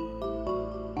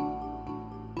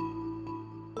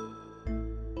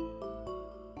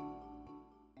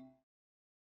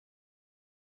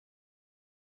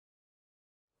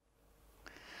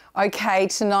 Okay,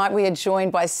 tonight we are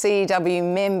joined by CEW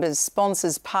members,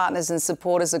 sponsors, partners and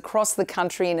supporters across the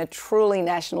country in a truly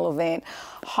national event.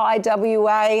 Hi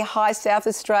WA, hi South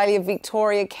Australia,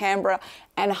 Victoria, Canberra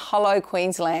and hello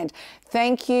Queensland.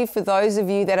 Thank you for those of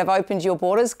you that have opened your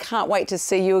borders. Can't wait to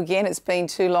see you again, it's been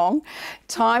too long.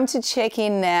 Time to check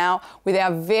in now with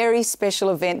our very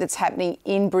special event that's happening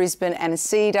in Brisbane and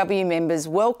CEW members.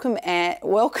 Welcome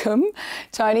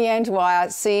Tony Ann Dwyer,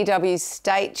 CEW's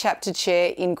State Chapter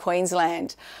Chair in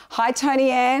Queensland. Hi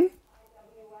Tony Ann.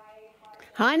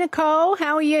 Hi Nicole,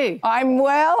 how are you? I'm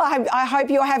well. I hope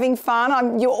you're having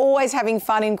fun. You're always having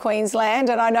fun in Queensland,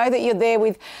 and I know that you're there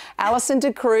with Alison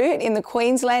de Croo in the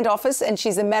Queensland office, and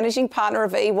she's the managing partner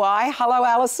of EY. Hello,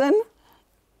 Alison.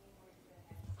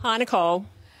 Hi Nicole.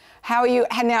 How are you?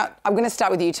 Now, I'm going to start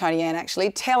with you, Tony Ann,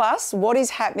 actually. Tell us what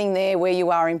is happening there where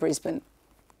you are in Brisbane.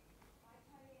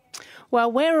 Well,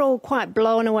 we're all quite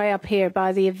blown away up here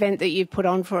by the event that you've put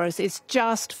on for us. It's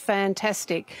just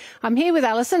fantastic. I'm here with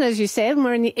Alison, as you said, and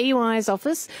we're in the EY's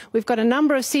office. We've got a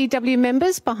number of CEW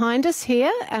members behind us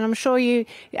here, and I'm sure you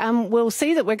will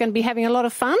see that we're going to be having a lot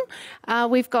of fun.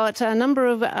 We've got a number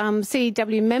of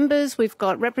CEW members, we've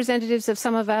got representatives of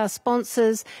some of our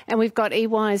sponsors, and we've got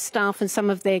EY's staff and some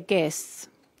of their guests.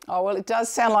 Oh, well, it does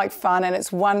sound like fun, and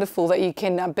it's wonderful that you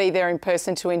can be there in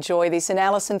person to enjoy this. And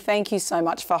Alison, thank you so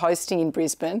much for hosting in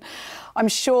Brisbane. I'm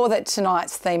sure that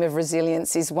tonight's theme of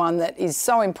resilience is one that is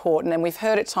so important, and we've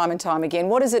heard it time and time again.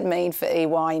 What does it mean for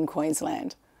EY in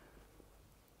Queensland?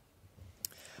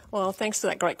 Well, thanks for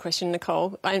that great question,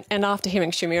 Nicole. And after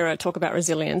hearing Shamira talk about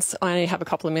resilience, I only have a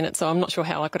couple of minutes, so I'm not sure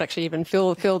how I could actually even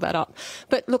fill that up.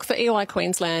 But look, for EY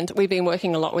Queensland, we've been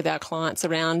working a lot with our clients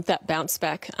around that bounce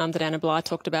back that Anna Bligh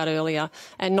talked about earlier,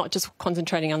 and not just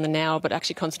concentrating on the now, but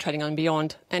actually concentrating on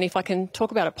beyond. And if I can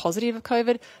talk about a positive of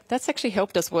COVID, that's actually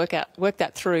helped us work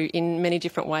that through in many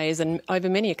different ways and over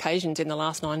many occasions in the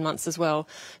last 9 months as well.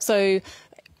 So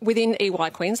within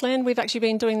EY Queensland, we've actually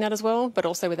been doing that as well, but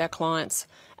also with our clients.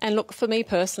 And look, for me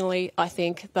personally, I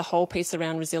think the whole piece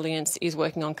around resilience is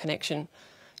working on connection.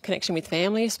 Connection with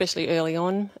family, especially early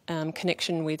on,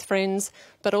 connection with friends,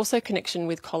 but also connection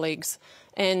with colleagues.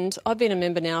 And I've been a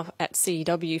member now at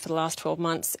CEW for the last 12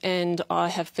 months, and I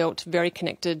have felt very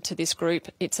connected to this group.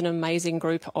 It's an amazing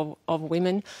group of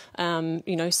women,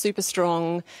 you know, super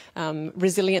strong,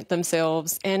 resilient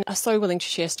themselves, and are so willing to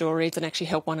share stories and actually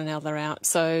help one another out.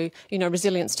 So, you know,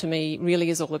 resilience to me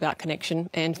really is all about connection,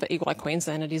 and for EY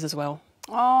Queensland it is as well.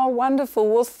 Oh, wonderful.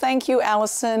 Well, thank you,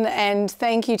 Alison, and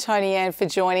thank you, Tony Ann, for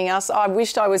joining us. I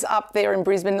wished I was up there in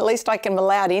Brisbane. At least I can be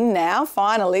allowed in now.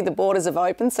 Finally, the borders have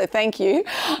opened, so thank you.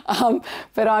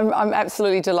 But I'm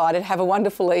absolutely delighted. Have a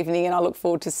wonderful evening, and I look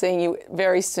forward to seeing you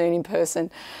very soon in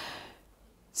person.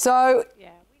 So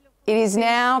it is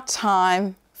now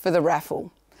time for the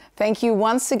raffle. Thank you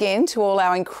once again to all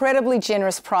our incredibly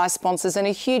generous prize sponsors, and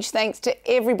a huge thanks to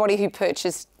everybody who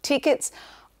purchased tickets,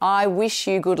 I wish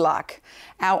you good luck.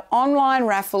 Our online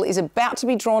raffle is about to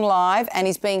be drawn live and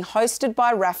is being hosted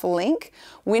by Raffle Link.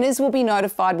 Winners will be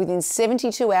notified within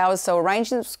 72 hours, so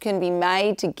arrangements can be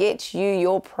made to get you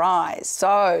your prize.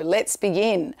 So let's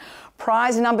begin.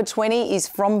 Prize number 20 is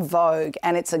from Vogue,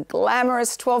 and it's a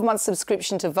glamorous 12-month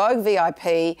subscription to Vogue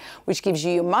VIP, which gives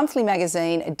you your monthly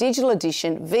magazine, a digital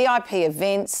edition, VIP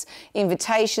events,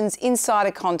 invitations,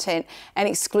 insider content, and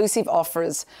exclusive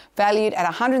offers, valued at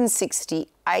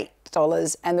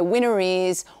 $168. And the winner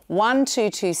is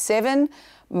 1227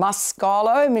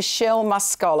 Michelle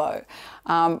Muscolo.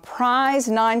 Prize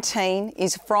 19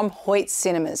 is from Hoyts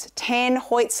Cinemas. 10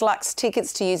 Hoyts Lux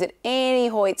tickets to use at any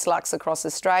Hoyts Lux across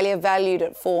Australia, valued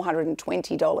at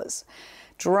 $420.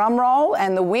 Drum roll,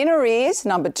 and the winner is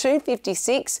number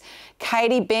 256,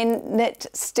 Katie Bennett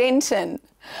Stenton.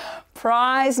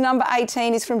 Prize number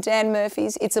 18 is from Dan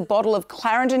Murphy's. It's a bottle of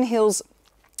Clarendon Hills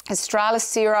Australis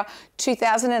Syrah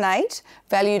 2008,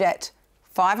 valued at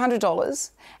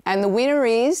 $500. And the winner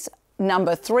is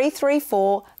number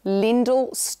 334,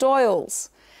 Lyndall Stoyles.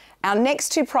 Our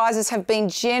next two prizes have been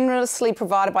generously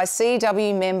provided by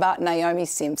CEW member Naomi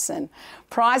Simpson.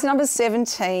 Prize number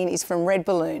 17 is from Red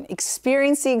Balloon.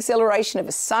 Experience the exhilaration of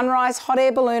a sunrise hot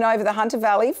air balloon over the Hunter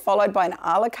Valley, followed by an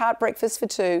a la carte breakfast for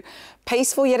two.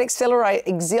 Peaceful yet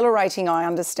exhilarating, I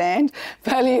understand,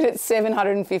 valued at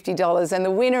 $750. And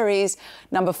the winner is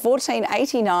number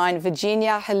 1489,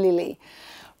 Virginia Halili.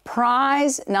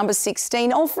 Prize number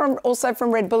 16, also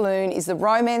from Red Balloon, is the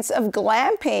romance of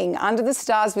glamping under the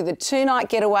stars with a 2-night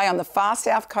getaway on the far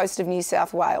south coast of New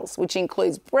South Wales, which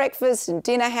includes breakfast and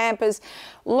dinner hampers,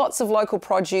 lots of local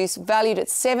produce, valued at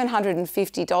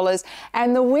 $750.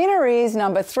 And the winner is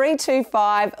number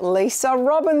 325, Lisa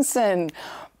Robinson.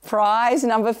 Prize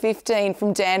number 15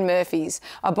 from Dan Murphy's,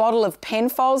 a bottle of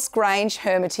Penfolds Grange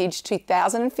Hermitage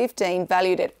 2015,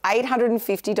 valued at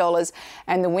 $850.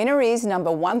 And the winner is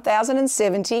number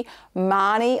 1070,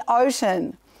 Marnie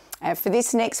Oten. And for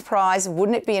this next prize,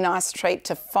 wouldn't it be a nice treat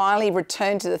to finally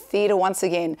return to the theatre once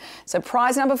again? So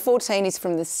prize number 14 is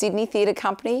from the Sydney Theatre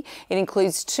Company. It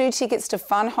includes 2 tickets to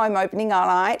Fun Home opening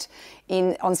night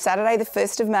on Saturday the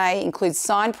 1st of May, includes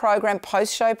signed program,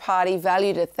 post-show party,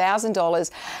 valued at $1,000.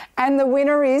 And the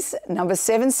winner is number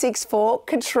 764,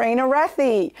 Katrina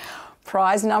Rathie.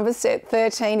 Prize number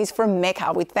 13 is from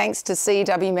Mecca, with thanks to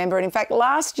CEW member and in fact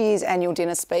last year's annual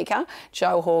dinner speaker,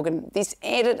 Joe Horgan. This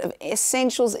edit of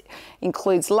essentials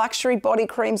includes luxury body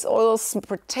creams, oils,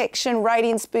 protection,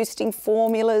 radiance boosting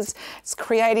formulas. It's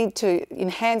created to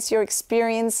enhance your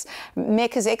experience.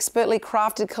 Mecca's expertly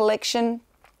crafted collection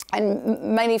and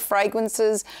many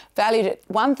fragrances, valued at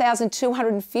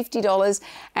 $1,250.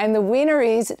 And the winner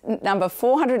is number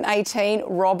 418,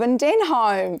 Robin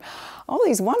Denholm. All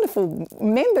these wonderful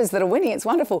members that are winning, it's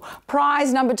wonderful.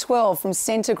 Prize number 12 from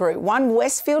Centre Group, 1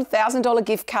 Westfield $1,000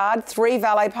 gift card, 3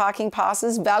 valet parking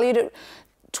passes, valued at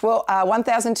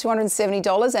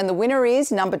 $1,270. And the winner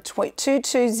is number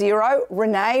 220,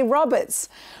 Renee Roberts.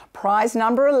 Prize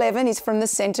number 11 is from the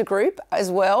Centre Group as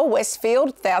well.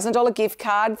 Westfield, $1,000 gift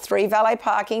card, 3 valet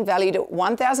parking, valued at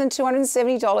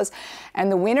 $1,270. And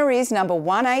the winner is number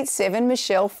 187,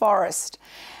 Michelle Forrest.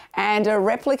 And a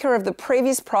replica of the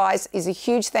previous prize is a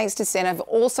huge thanks to Centre, who've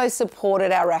also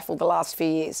supported our raffle the last few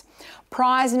years.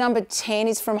 Prize number 10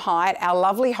 is from Hyatt, our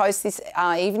lovely host this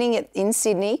evening in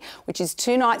Sydney, which is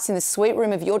 2 nights in the suite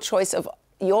room of your choice of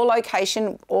your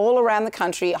location all around the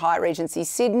country, Hyatt Regency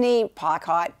Sydney, Park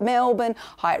Hyatt Melbourne,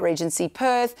 Hyatt Regency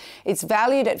Perth. It's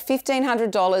valued at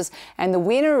 $1,500 and the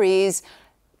winner is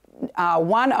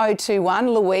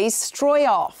 1021 Louise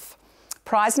Stroyoff.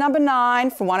 Prize number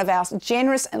 9 from one of our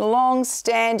generous and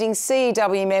long-standing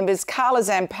CEW members, Carla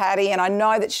Zampatti, and I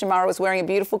know that Shamara was wearing a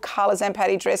beautiful Carla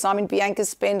Zampatti dress. I'm in Bianca's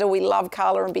Spender. We love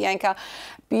Carla and Bianca.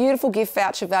 Beautiful gift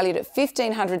voucher valued at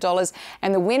 $1,500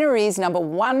 and the winner is number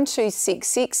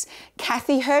 1266,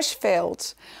 Kathy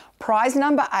Hirschfeld. Prize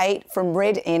number 8 from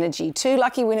Red Energy. 2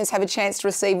 lucky winners have a chance to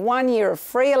receive 1 year of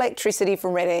free electricity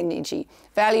from Red Energy,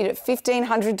 valued at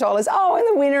 $1,500. Oh, and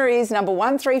the winner is number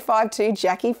 1352,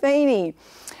 Jackie Feeney.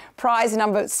 Prize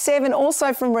number 7,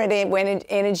 also from Red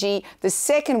Energy. The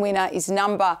second winner is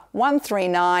number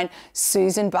 139,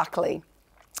 Susan Buckley.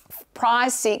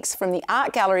 Prize 6 from the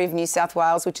Art Gallery of New South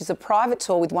Wales, which is a private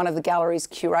tour with one of the gallery's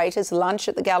curators, lunch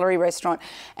at the gallery restaurant,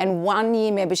 and 1 year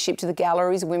membership to the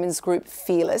gallery's women's group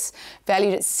Fearless,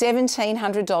 valued at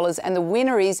 $1,700. And the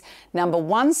winner is number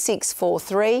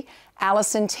 1643,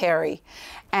 Alison Terry.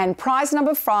 And prize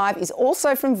number 5 is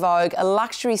also from Vogue, a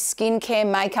luxury skincare,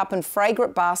 makeup and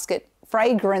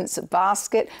fragrance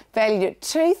basket valued at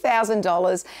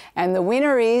 $2,000. And the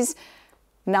winner is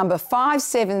number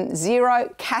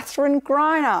 570, Catherine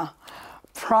Griner.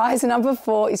 Prize number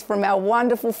 4 is from our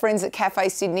wonderful friends at Cafe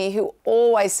Sydney who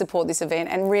always support this event,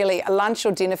 and really a lunch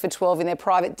or dinner for 12 in their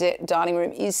private dining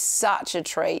room is such a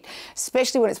treat,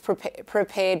 especially when it's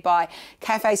prepared by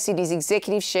Cafe Sydney's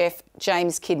executive chef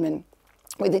James Kidman,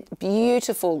 with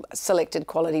beautiful selected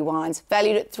quality wines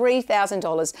valued at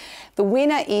 $3,000. The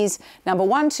winner is number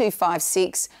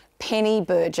 1256, Penny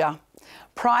Berger.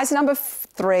 Prize number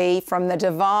 3 from the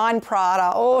Divine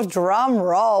Prada. Oh, drum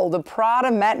roll. The Prada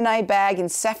matinee bag in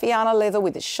Saffiano leather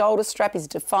with the shoulder strap is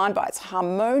defined by its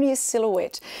harmonious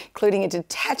silhouette, including a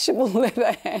detachable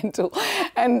leather handle.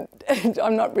 And I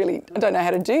don't know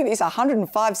how to do this,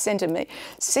 105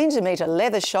 centimetre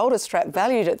leather shoulder strap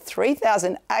valued at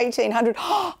 $3,1800.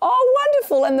 Oh,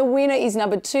 wonderful. And the winner is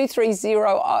number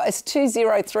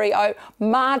 2030,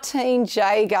 Martine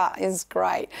Jager. Is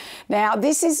great. Now,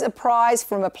 this is a prize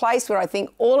from a place where I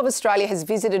think all of Australia has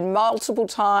visited multiple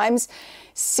times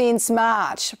since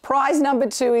March. Prize number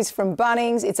 2 is from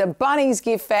Bunnings. It's a Bunnings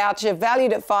gift voucher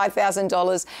valued at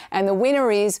 $5,000, and the winner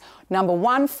is number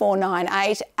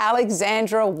 1498,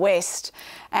 Alexandra West.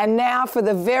 And now for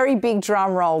the very big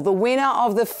drum roll, the winner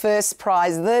of the first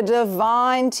prize, the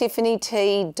Divine Tiffany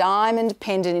T diamond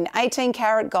pendant in 18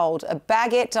 karat gold. A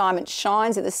baguette diamond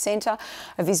shines at the centre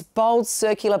of this bold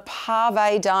circular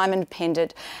pave diamond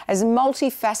pendant. As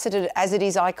multifaceted as it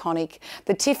is iconic,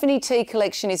 the Tiffany T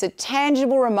collection is a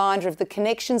tangible reminder of the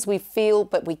connections we feel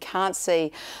but we can't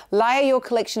see. Layer your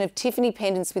collection of Tiffany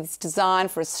pendants with its design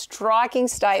for a striking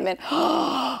statement.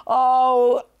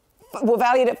 Oh, we're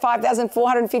valued at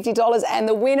 $5,450, and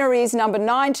the winner is number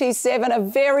 927, a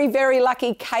very, very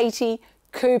lucky Katie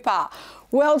Cooper.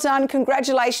 Well done.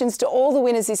 Congratulations to all the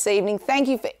winners this evening. Thank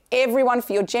you for everyone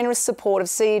for your generous support of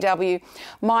CEW.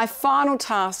 My final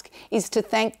task is to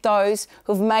thank those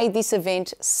who've made this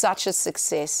event such a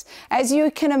success. As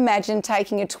you can imagine,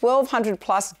 taking a 1,200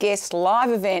 plus guest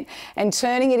live event and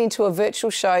turning it into a virtual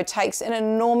show takes an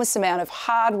enormous amount of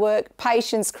hard work,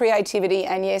 patience, creativity,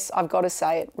 and yes, I've got to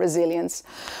say it, resilience.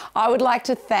 I would like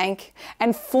to thank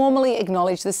and formally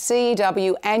acknowledge the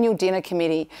CEW Annual Dinner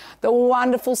Committee, the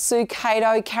wonderful Sue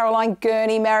Cato, Caroline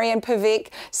Gurney, Marianne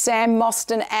Pavic, Sam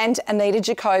Mostyn, and Anita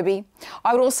Jacoby.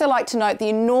 I would also like to note the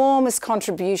enormous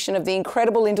contribution of the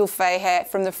incredible Lyndall Fahey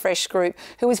from the Fresh Group,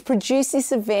 who has produced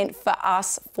this event for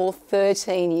us for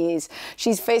 13 years.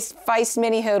 She's faced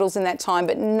many hurdles in that time,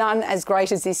 but none as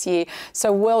great as this year.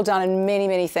 So well done, and many,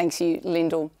 many thanks to you,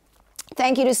 Lyndall.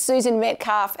 Thank you to Susan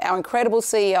Metcalf, our incredible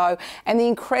CEO, and the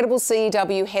incredible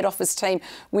CEW head office team.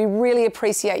 We really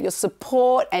appreciate your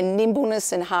support and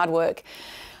nimbleness and hard work.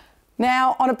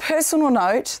 Now, on a personal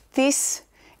note, this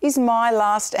is my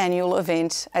last annual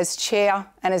event as chair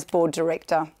and as board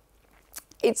director.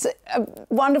 It's a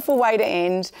wonderful way to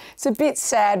end. It's a bit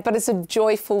sad, but it's a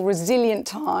joyful, resilient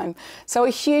time. So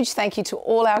a huge thank you to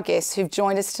all our guests who've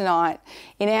joined us tonight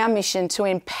in our mission to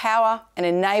empower and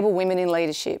enable women in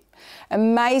leadership.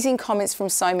 Amazing comments from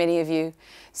so many of you.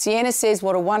 Sienna says,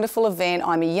 what a wonderful event.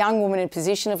 I'm a young woman in a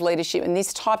position of leadership, and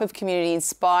this type of community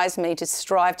inspires me to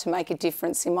strive to make a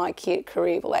difference in my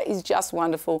career. Well, that is just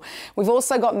wonderful. We've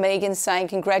also got Megan saying,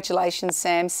 congratulations,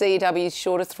 Sam. CEW is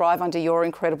sure to thrive under your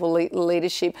incredible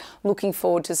leadership. Looking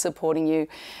forward to supporting you.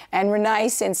 And Renee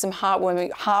sends some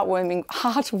heartwarming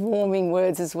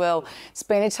words as well. It's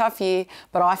been a tough year,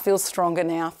 but I feel stronger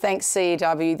now. Thanks,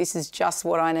 CEW. This is just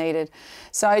what I needed.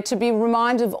 So to be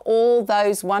reminded of all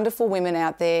those wonderful women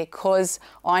out there, because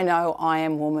I know I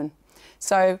am woman.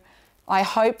 So I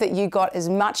hope that you got as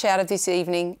much out of this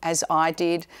evening as I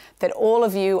did, that all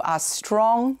of you are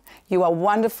strong, you are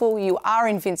wonderful, you are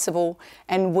invincible,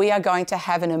 and we are going to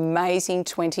have an amazing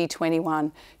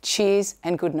 2021. Cheers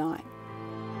and good night.